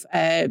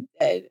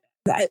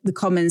the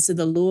Commons and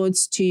the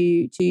Lords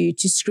to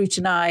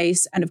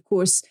scrutinise? And of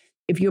course,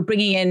 if you're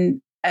bringing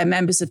in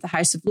members of the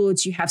House of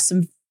Lords, you have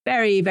some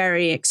very,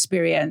 very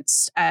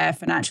experienced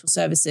financial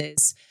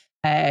services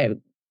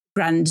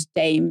grand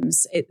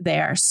dames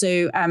there.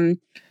 So,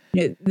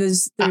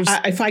 there's.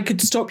 If I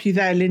could stop you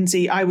there,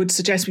 Lindsay, I would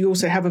suggest we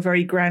also have a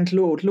very grand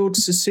lord. Lord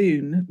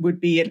Sassoon would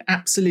be an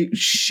absolute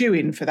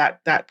shoo-in for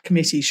that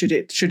committee should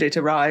it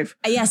arrive.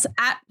 Yes,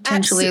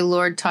 potentially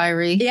Lord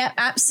Tyree. Yeah,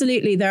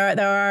 absolutely. There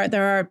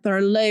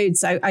are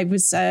loads. I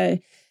was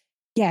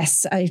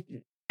yes, I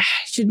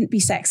shouldn't be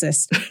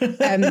sexist.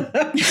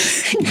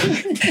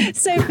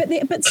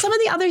 But some of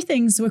the other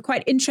things were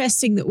quite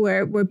interesting that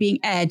were being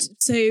aired.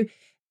 So,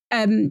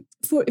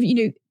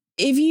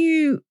 if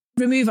you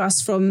remove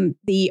us from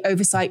the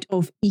oversight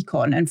of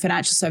econ and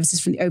financial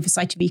services from the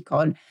oversight of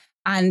econ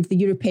and the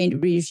European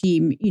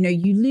regime,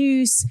 you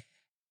lose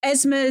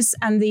ESMA's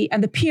and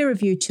the peer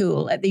review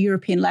tool at the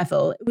European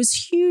level, it was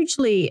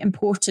hugely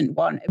important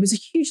one. It was a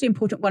hugely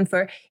important one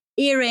for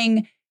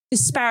airing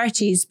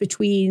disparities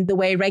between the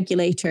way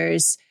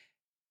regulators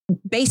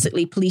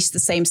basically police the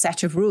same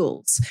set of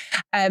rules.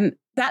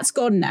 That's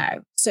gone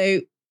now.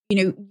 So,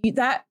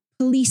 that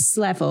police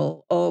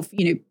level of,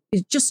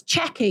 just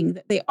checking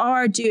that they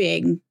are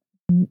doing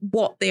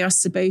what they are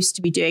supposed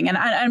to be doing. And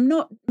I'm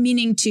not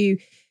meaning to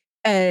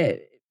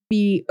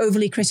be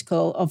overly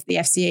critical of the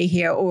FCA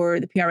here or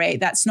the PRA.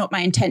 That's not my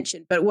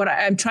intention. But what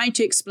I'm trying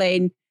to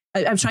explain,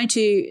 I'm trying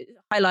to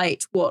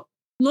highlight what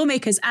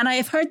lawmakers, and I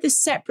have heard this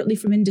separately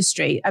from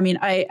industry. I mean,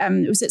 I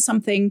was at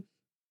something,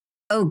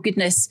 oh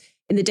goodness,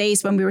 in the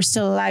days when we were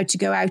still allowed to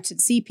go out and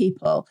see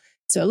people,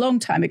 so a long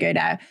time ago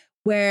now,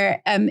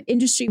 where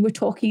industry were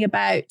talking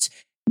about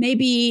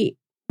maybe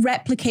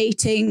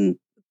replicating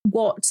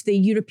what the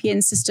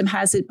European system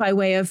has by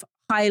way of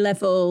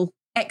high-level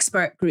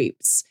expert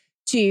groups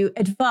to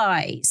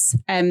advise.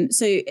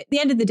 So at the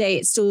end of the day,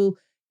 it's still,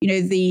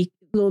 the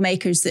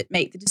lawmakers that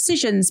make the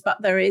decisions,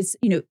 but there is,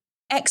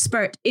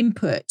 expert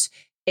input,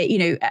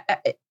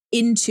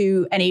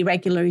 into any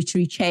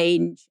regulatory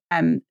change.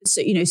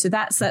 So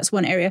that's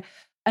one area.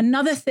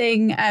 Another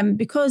thing,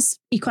 because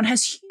Econ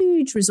has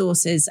huge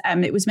resources,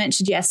 it was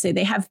mentioned yesterday,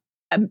 they have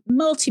a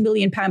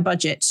multi-million-pound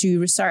budget to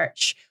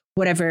research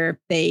whatever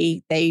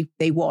they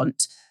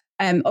want.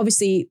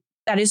 Obviously,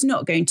 that is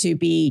not going to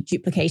be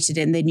duplicated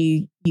in the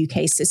new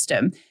UK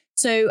system.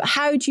 So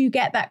how do you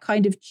get that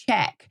kind of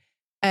check?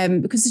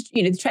 Because,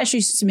 the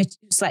Treasury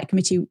Select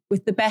Committee,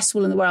 with the best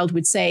will in the world,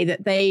 would say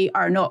that they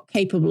are not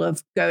capable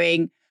of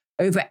going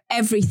over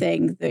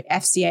everything the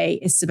FCA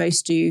is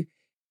supposed to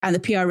and the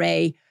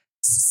PRA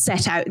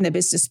set out in their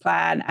business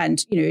plan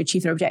and,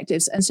 achieve their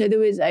objectives. And so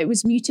it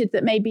was mooted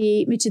that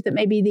maybe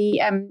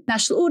the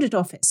National Audit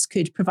Office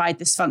could provide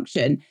this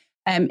function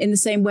in the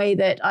same way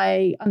that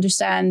I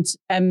understand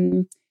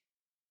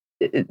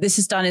this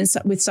is done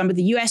with some of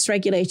the US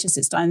regulators.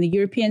 It's done in the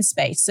European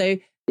space. So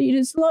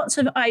there's lots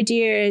of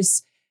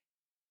ideas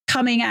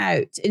coming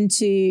out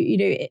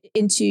into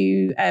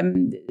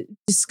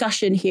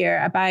discussion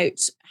here about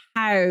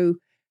how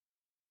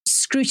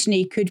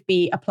scrutiny could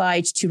be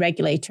applied to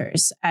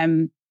regulators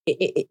in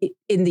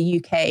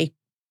the UK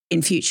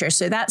in future.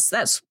 So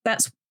that's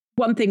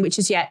one thing which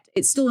is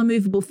it's still a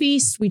movable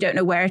feast. We don't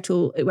know where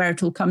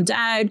it'll come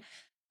down,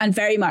 and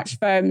very much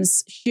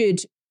firms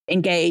should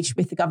engage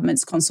with the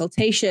government's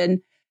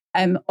consultation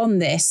on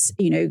this,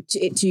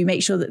 to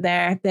make sure that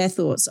their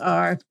thoughts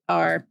are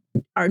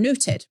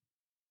noted.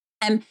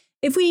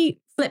 If we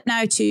flip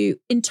now to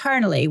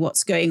internally,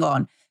 what's going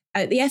on?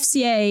 The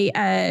FCA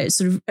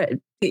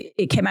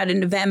it came out in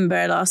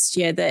November last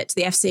year that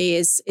the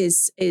FCA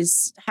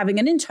is having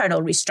an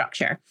internal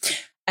restructure.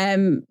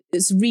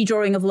 It's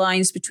redrawing of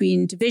lines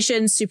between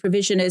divisions.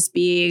 Supervision is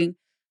being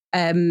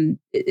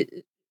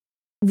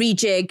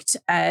rejigged.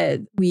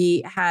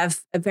 We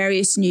have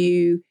various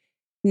new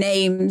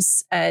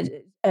names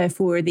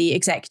for the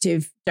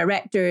executive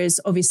directors.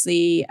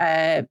 Obviously,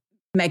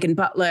 Megan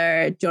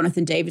Butler,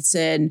 Jonathan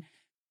Davidson,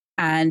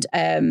 and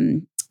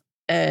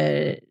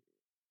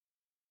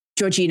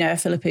Georgina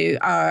Philippou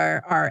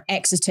are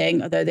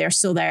exiting, although they're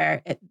still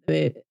there.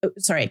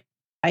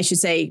 I should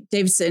say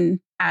Davidson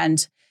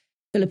and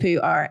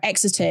Philippou are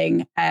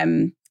exiting.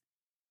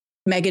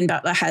 Megan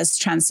Butler has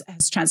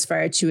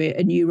transferred to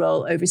a new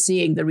role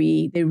overseeing the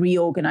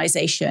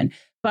reorganization.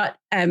 But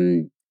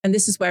and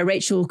this is where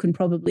Rachel can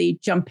probably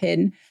jump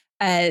in.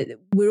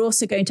 We're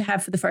also going to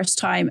have for the first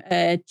time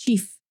a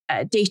chief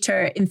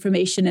data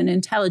information and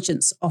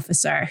intelligence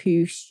officer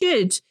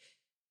his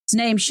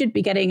name should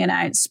be getting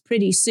announced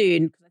pretty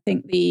soon. I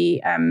think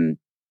the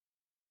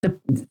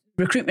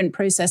recruitment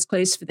process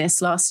closed for this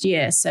last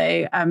year.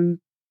 So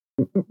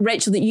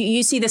Rachel,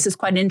 you see this as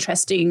quite an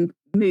interesting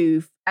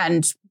move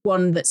and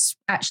one that's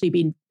actually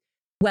been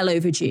well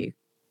overdue.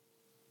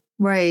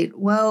 Right.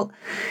 Well,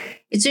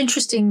 it's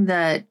interesting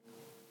that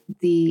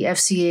the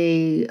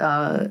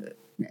FCA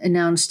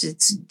announced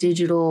its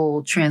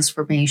digital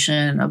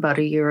transformation about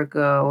a year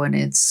ago, and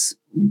its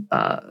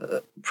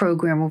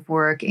program of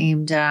work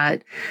aimed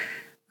at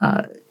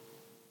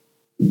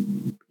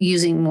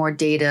using more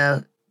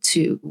data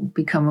to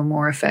become a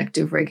more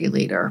effective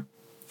regulator.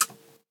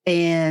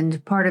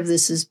 And part of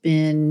this has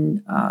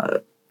been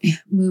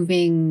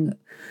moving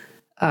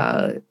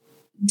away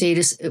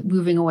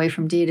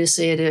from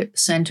data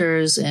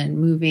centers and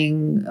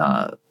moving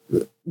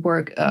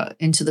work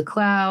into the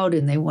cloud.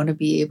 And they want to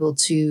be able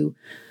to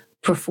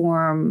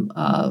perform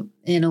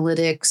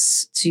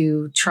analytics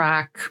to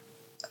track,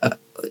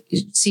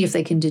 see if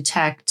they can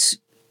detect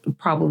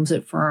problems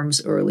at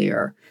firms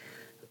earlier.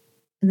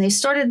 And they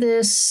started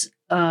this,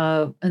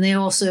 and they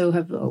also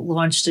have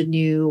launched a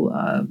new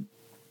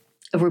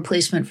a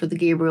replacement for the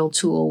Gabriel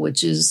tool,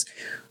 which is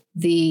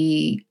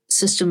the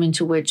system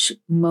into which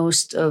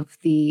most of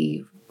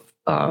the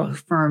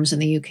firms in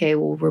the UK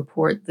will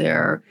report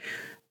their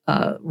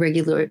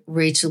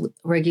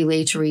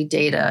regulatory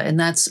data. And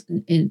that's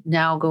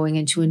now going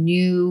into a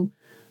new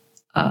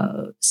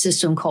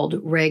system called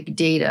Reg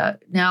Data.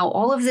 Now,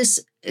 all of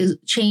this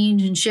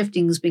change and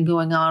shifting has been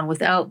going on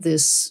without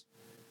this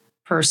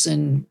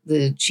person,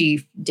 the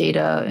chief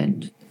data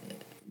and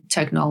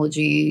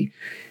technology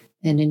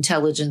and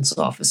intelligence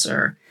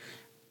officer.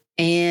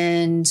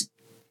 And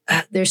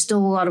there's still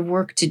a lot of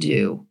work to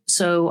do.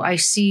 So I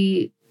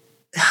see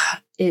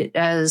it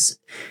as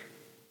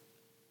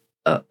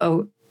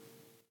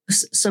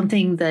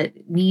something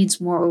that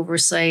needs more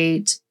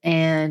oversight,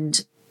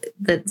 and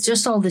that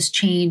just all this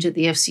change at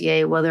the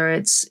FCA, whether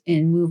it's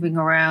in moving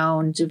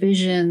around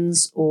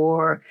divisions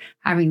or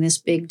having this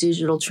big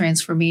digital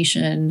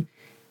transformation,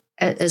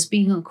 as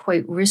being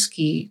quite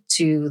risky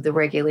to the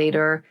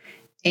regulator.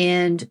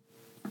 And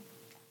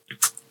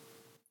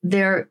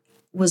there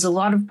was a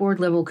lot of board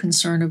level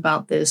concern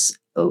about this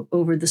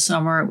over the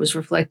summer. It was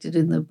reflected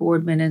in the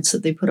board minutes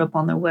that they put up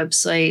on their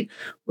website,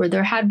 where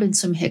there had been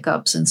some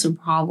hiccups and some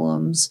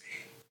problems.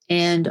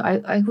 And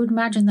I would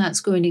imagine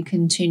that's going to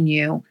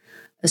continue,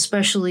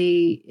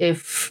 especially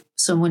if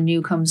someone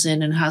new comes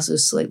in and has a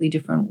slightly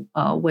different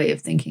way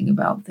of thinking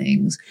about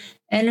things.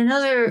 And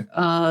another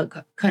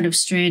kind of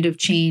strand of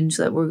change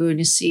that we're going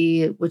to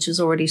see, which has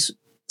already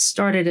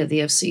started at the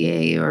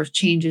FCA, are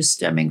changes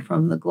stemming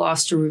from the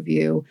Gloucester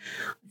Review.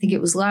 I think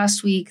it was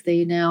last week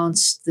they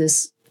announced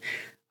this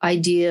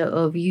idea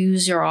of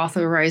use your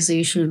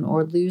authorization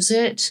or lose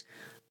it.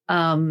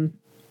 That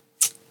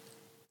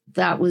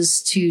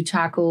was to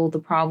tackle the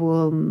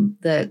problem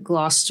that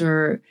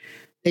Gloucester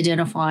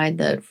identified,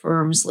 that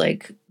firms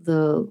like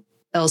the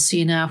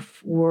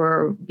LCNF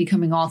were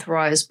becoming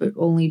authorized, but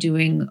only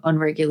doing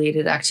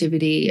unregulated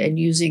activity and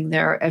using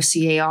their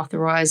FCA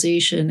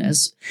authorization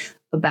as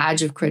a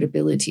badge of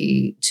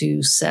credibility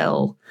to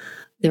sell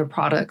their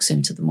products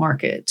into the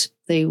market.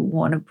 They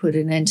want to put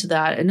an end to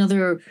that.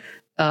 Another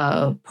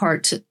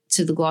part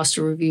to the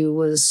Gloucester Review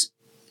was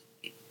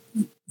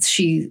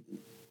she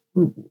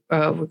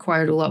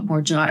required a lot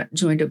more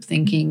joined up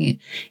thinking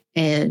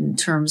in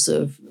terms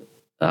of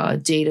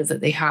data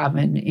that they have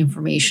and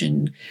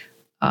information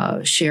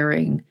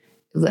sharing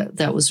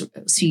that was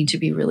seen to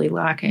be really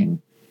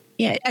lacking.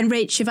 Yeah, and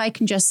Rach, if I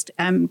can just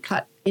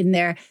cut in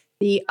there,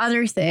 the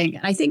other thing,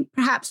 and I think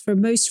perhaps for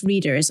most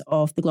readers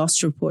of the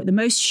Gloucester report, the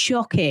most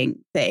shocking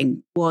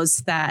thing was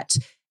that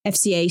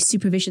FCA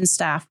supervision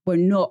staff were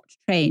not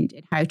trained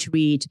in how to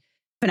read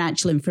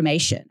financial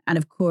information. And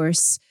of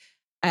course,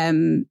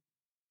 that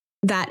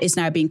is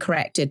now being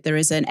corrected. There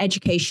is an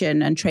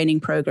education and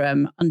training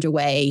program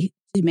underway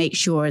to make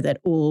sure that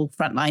all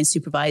frontline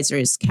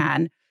supervisors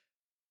can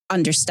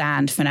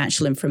understand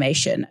financial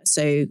information.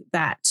 So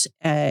that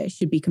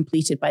should be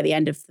completed by the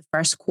end of the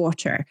first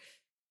quarter.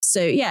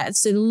 So yeah,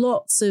 so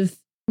lots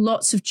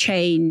of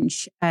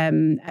change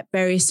at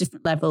various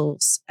different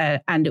levels,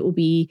 and it will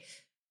be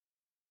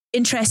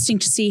interesting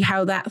to see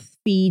how that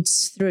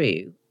feeds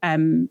through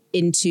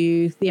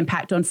into the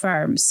impact on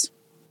firms.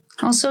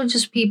 Also,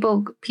 just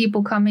people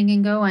coming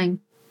and going.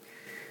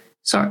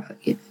 So,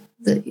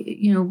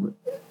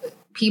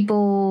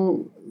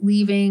 people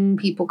leaving,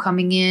 people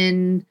coming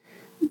in.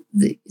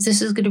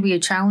 This is going to be a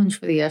challenge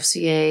for the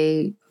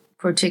FCA,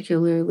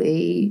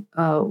 particularly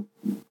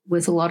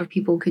with a lot of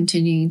people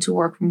continuing to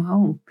work from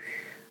home,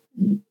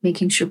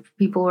 making sure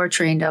people are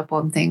trained up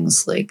on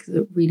things like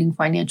reading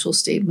financial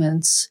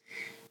statements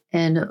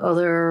and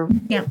other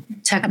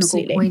technical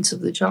absolutely. Points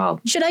of the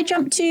job. Should I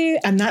jump to?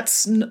 And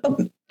that's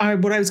what I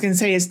was going to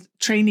say is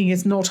training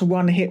is not a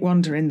one-hit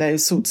wonder in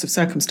those sorts of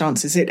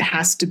circumstances. It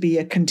has to be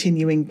a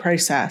continuing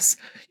process.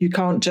 You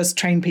can't just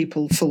train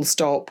people full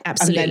stop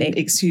Absolutely. And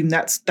then assume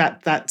that's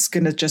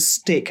going to just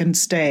stick and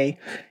stay.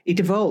 It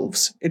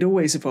evolves. It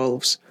always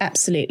evolves.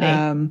 Absolutely.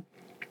 I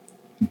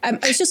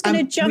was just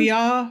going to jump.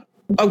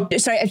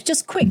 Sorry, I was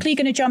just quickly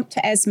going to jump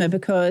to ESMA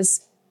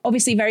because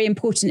obviously very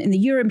important in the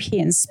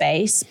European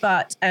space,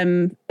 but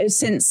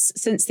since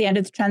the end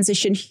of the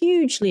transition,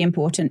 hugely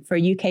important for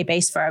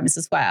UK-based firms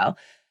as well.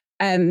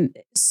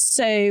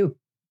 So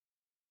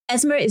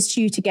ESMA is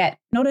due to get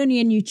not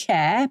only a new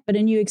chair, but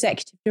a new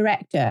executive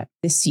director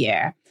this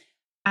year.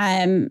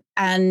 And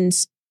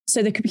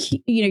so there could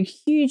be,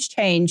 huge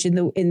change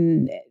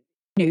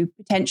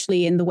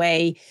potentially in the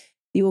way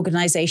the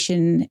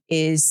organization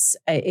is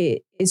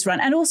run,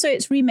 and also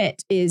its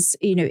remit is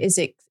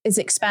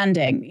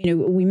expanding.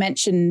 We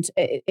mentioned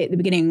at the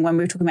beginning when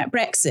we were talking about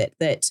Brexit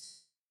that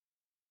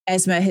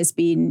ESMA has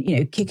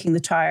been, kicking the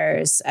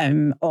tires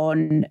on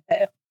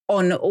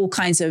all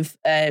kinds of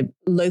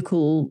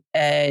local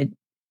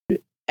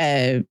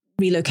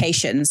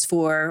relocations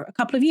for a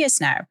couple of years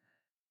now,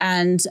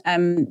 and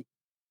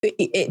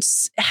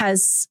it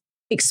has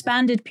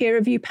expanded peer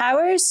review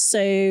powers.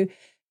 So.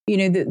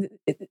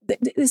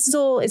 This is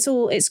all.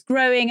 It's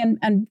growing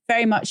and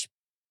very much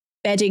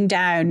bedding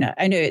down.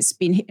 I know it's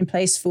been in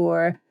place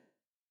for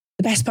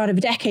the best part of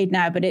a decade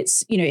now, but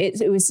it's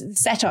it was the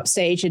setup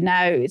stage, and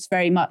now it's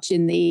very much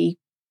in the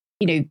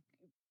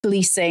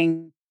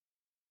policing,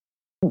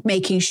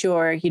 making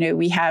sure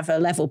we have a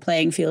level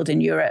playing field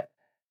in Europe.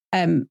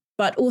 But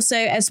but also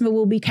ESMA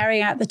will be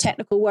carrying out the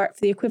technical work for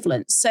the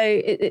equivalence. So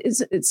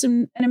it's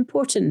an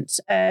important,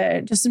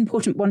 just an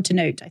important one to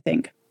note, I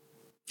think.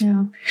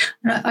 Yeah.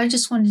 And I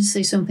just wanted to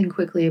say something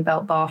quickly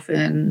about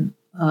BaFin,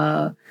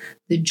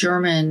 the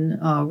German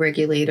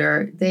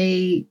regulator.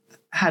 They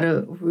had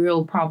a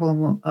real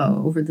problem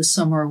over the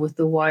summer with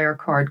the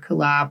Wirecard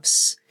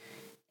collapse.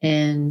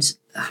 And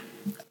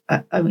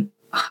I mean,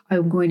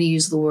 I'm going to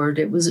use the word,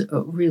 it was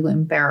a real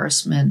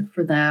embarrassment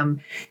for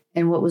them.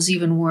 And what was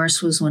even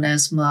worse was when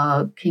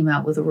ESMA came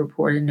out with a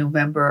report in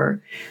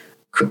November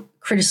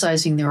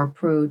criticizing their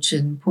approach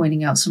and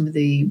pointing out some of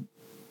the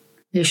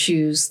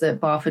issues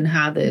that BaFin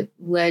had that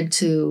led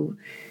to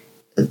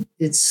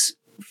its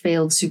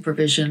failed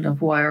supervision of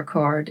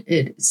Wirecard.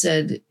 It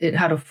said it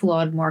had a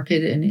flawed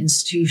market and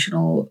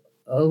institutional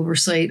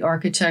oversight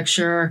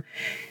architecture,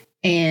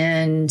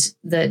 and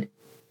that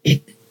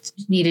it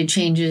needed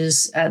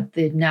changes at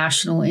the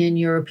national and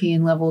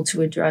European level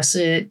to address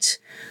it.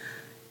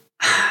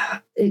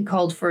 It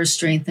called for a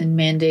strengthened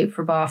mandate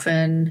for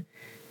BaFin.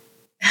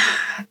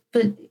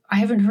 But I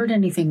haven't heard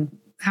anything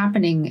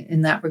happening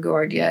in that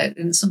regard yet,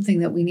 and it's something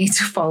that we need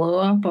to follow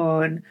up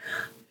on.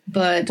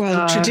 But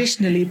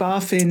traditionally,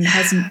 BaFin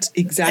hasn't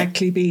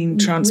exactly been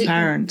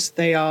transparent.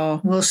 They are.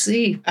 We'll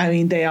see. I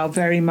mean, they are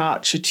very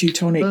much a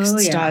Teutonic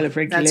style of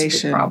regulation.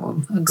 That's a big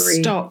problem.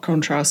 Agreed. Stark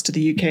contrast to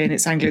the UK and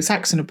its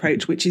Anglo-Saxon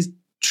approach, which is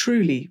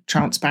truly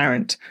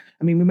transparent.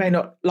 I mean, we may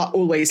not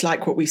always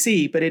like what we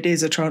see, but it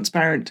is a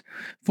transparent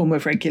form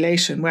of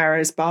regulation.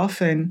 Whereas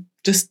BaFin,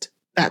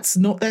 that's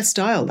not their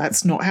style.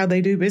 That's not how they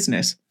do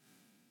business.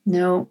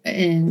 No,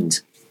 and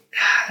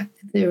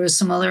there was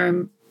some other,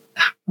 I'm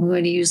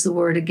going to use the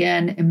word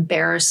again,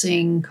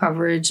 embarrassing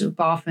coverage of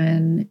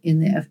BaFin in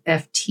the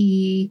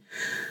FT.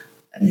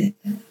 I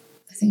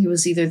think it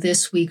was either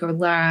this week or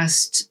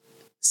last,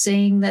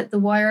 saying that the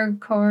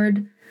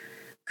Wirecard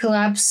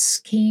collapse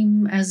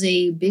came as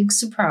a big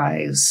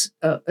surprise,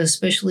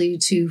 especially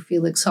to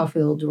Felix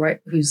Huffield, right,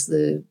 who's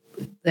the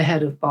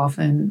head of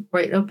BaFin,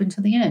 right up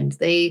until the end.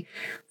 They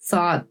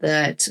thought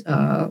that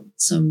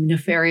some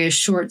nefarious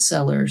short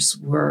sellers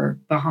were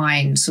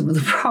behind some of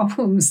the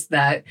problems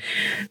that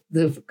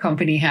the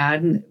company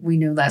had. And we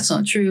know that's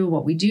not true.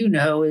 What we do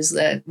know is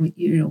that,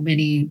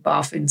 many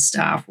BaFin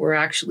staff were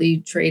actually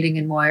trading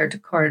in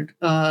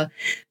Wirecard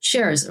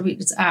shares. I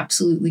mean, it's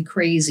absolutely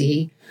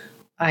crazy.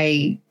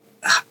 I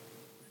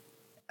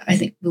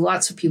think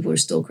lots of people are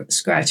still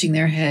scratching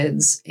their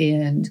heads,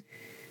 and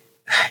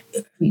I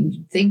mean,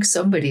 you'd think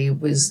somebody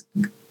was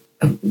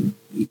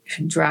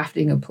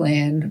drafting a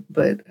plan,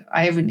 but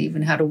I haven't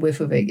even had a whiff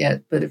of it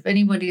yet. But if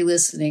anybody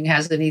listening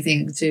has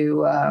anything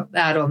to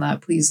add on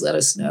that, please let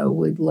us know.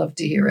 We'd love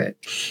to hear it.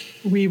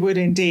 We would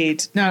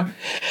indeed. Now,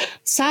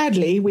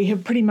 sadly, we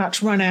have pretty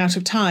much run out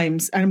of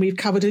times, and we've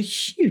covered a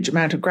huge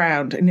amount of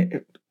ground,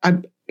 and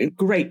a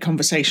great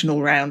conversation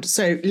all round.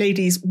 So,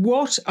 ladies,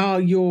 what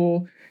are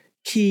your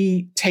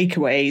key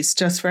takeaways,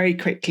 just very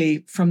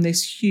quickly, from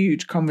this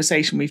huge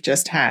conversation we've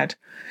just had?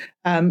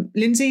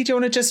 Lindsay, do you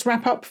want to just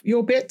wrap up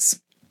your bits?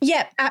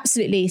 Yeah,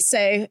 absolutely.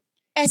 So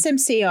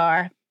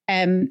SMCR,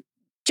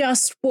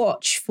 just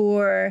watch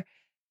for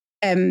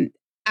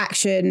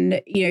action.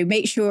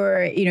 Make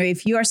sure,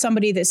 if you are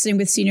somebody that's sitting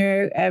with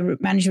senior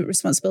management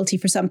responsibility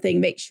for something,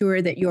 make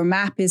sure that your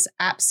map is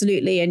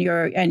absolutely, and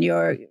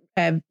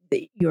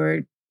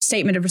your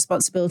statement of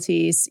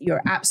responsibilities,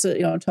 you're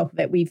absolutely on top of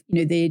it. We've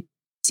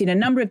seen a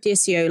number of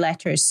DSCO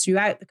letters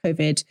throughout the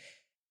COVID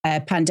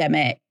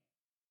pandemic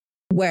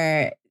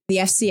where the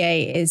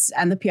FCA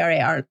and the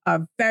PRA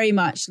are very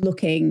much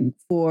looking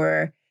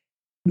for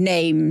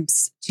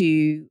names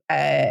to,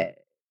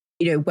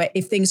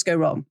 if things go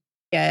wrong,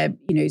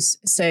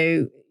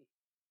 so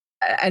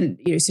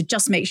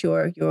just make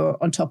sure you're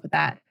on top of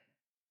that.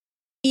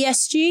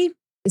 ESG,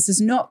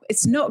 it's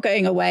not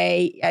going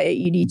away.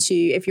 You need to,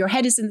 if your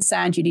head is in the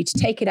sand, you need to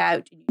take it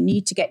out. You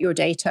need to get your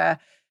data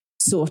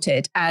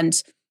sorted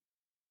and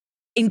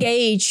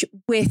engage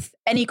with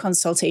any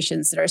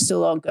consultations that are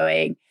still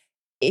ongoing.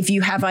 If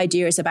you have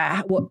ideas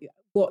about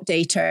what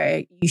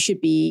data you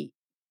should be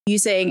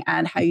using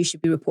and how you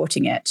should be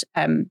reporting it.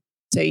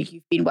 So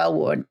you've been well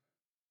warned.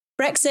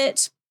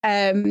 Brexit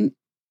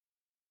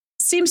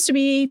seems to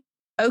be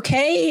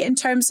okay in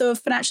terms of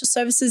financial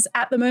services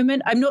at the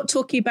moment. I'm not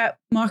talking about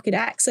market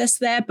access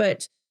there,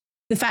 but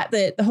the fact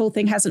that the whole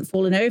thing hasn't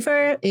fallen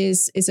over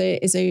is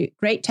a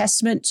great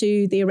testament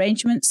to the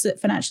arrangements that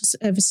financial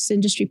services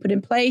industry put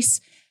in place.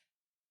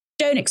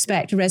 Don't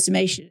expect a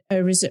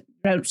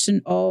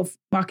resumption of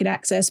market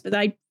access, but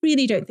I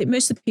really don't think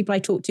most of the people I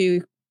talk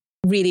to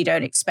really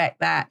don't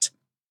expect that.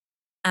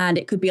 And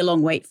it could be a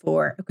long wait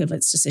for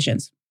equivalence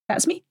decisions.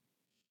 That's me.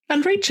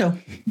 And Rachel.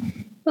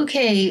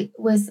 Okay,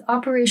 with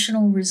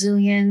operational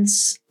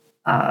resilience,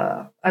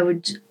 I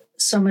would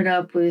sum it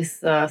up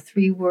with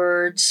 3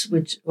 words,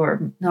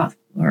 or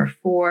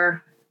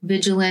 4: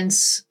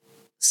 vigilance,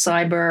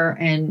 cyber,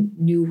 and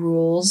new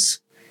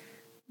rules.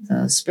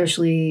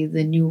 Especially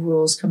the new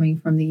rules coming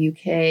from the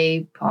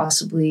UK,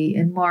 possibly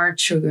in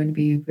March, are going to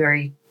be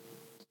very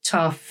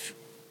tough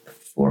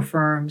for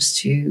firms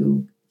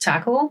to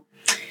tackle.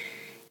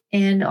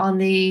 And on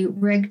the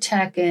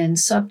RegTech and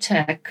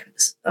SupTech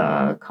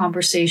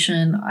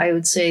conversation, I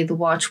would say the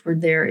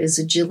watchword there is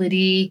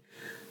agility.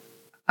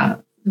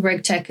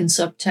 RegTech and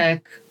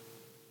SupTech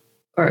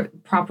are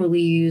properly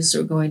used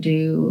are going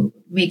to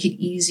make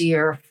it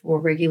easier for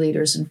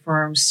regulators and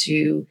firms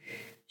to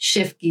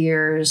shift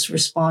gears,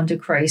 respond to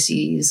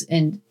crises,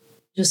 and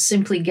just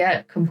simply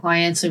get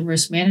compliance and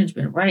risk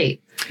management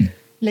right.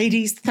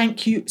 Ladies,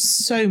 thank you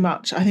so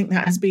much. I think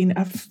that has been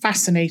a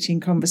fascinating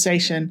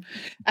conversation.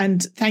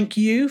 And thank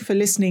you for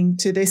listening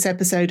to this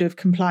episode of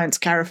Compliance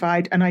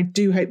Clarified. And I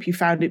do hope you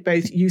found it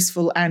both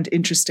useful and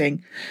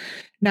interesting.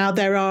 Now,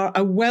 there are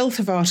a wealth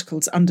of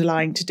articles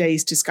underlying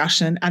today's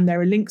discussion, and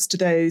there are links to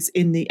those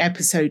in the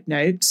episode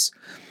notes.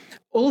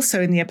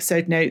 Also in the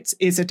episode notes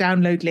is a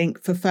download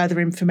link for further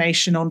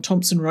information on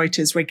Thomson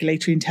Reuters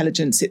Regulatory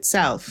Intelligence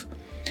itself.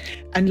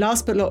 And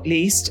last but not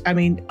least, I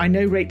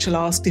know Rachel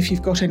asked if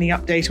you've got any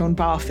update on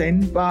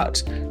BaFin,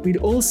 but we'd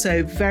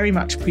also very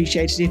much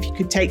appreciate it if you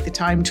could take the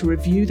time to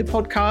review the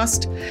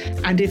podcast.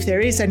 And if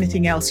there is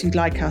anything else you'd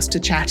like us to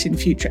chat in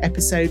future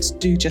episodes,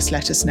 do just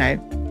let us know.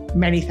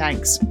 Many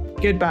thanks.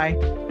 Goodbye.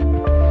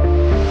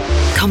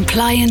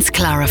 Compliance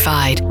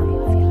Clarified,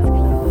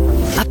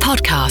 a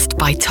podcast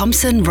by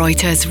Thomson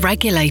Reuters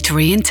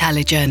Regulatory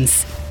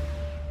Intelligence.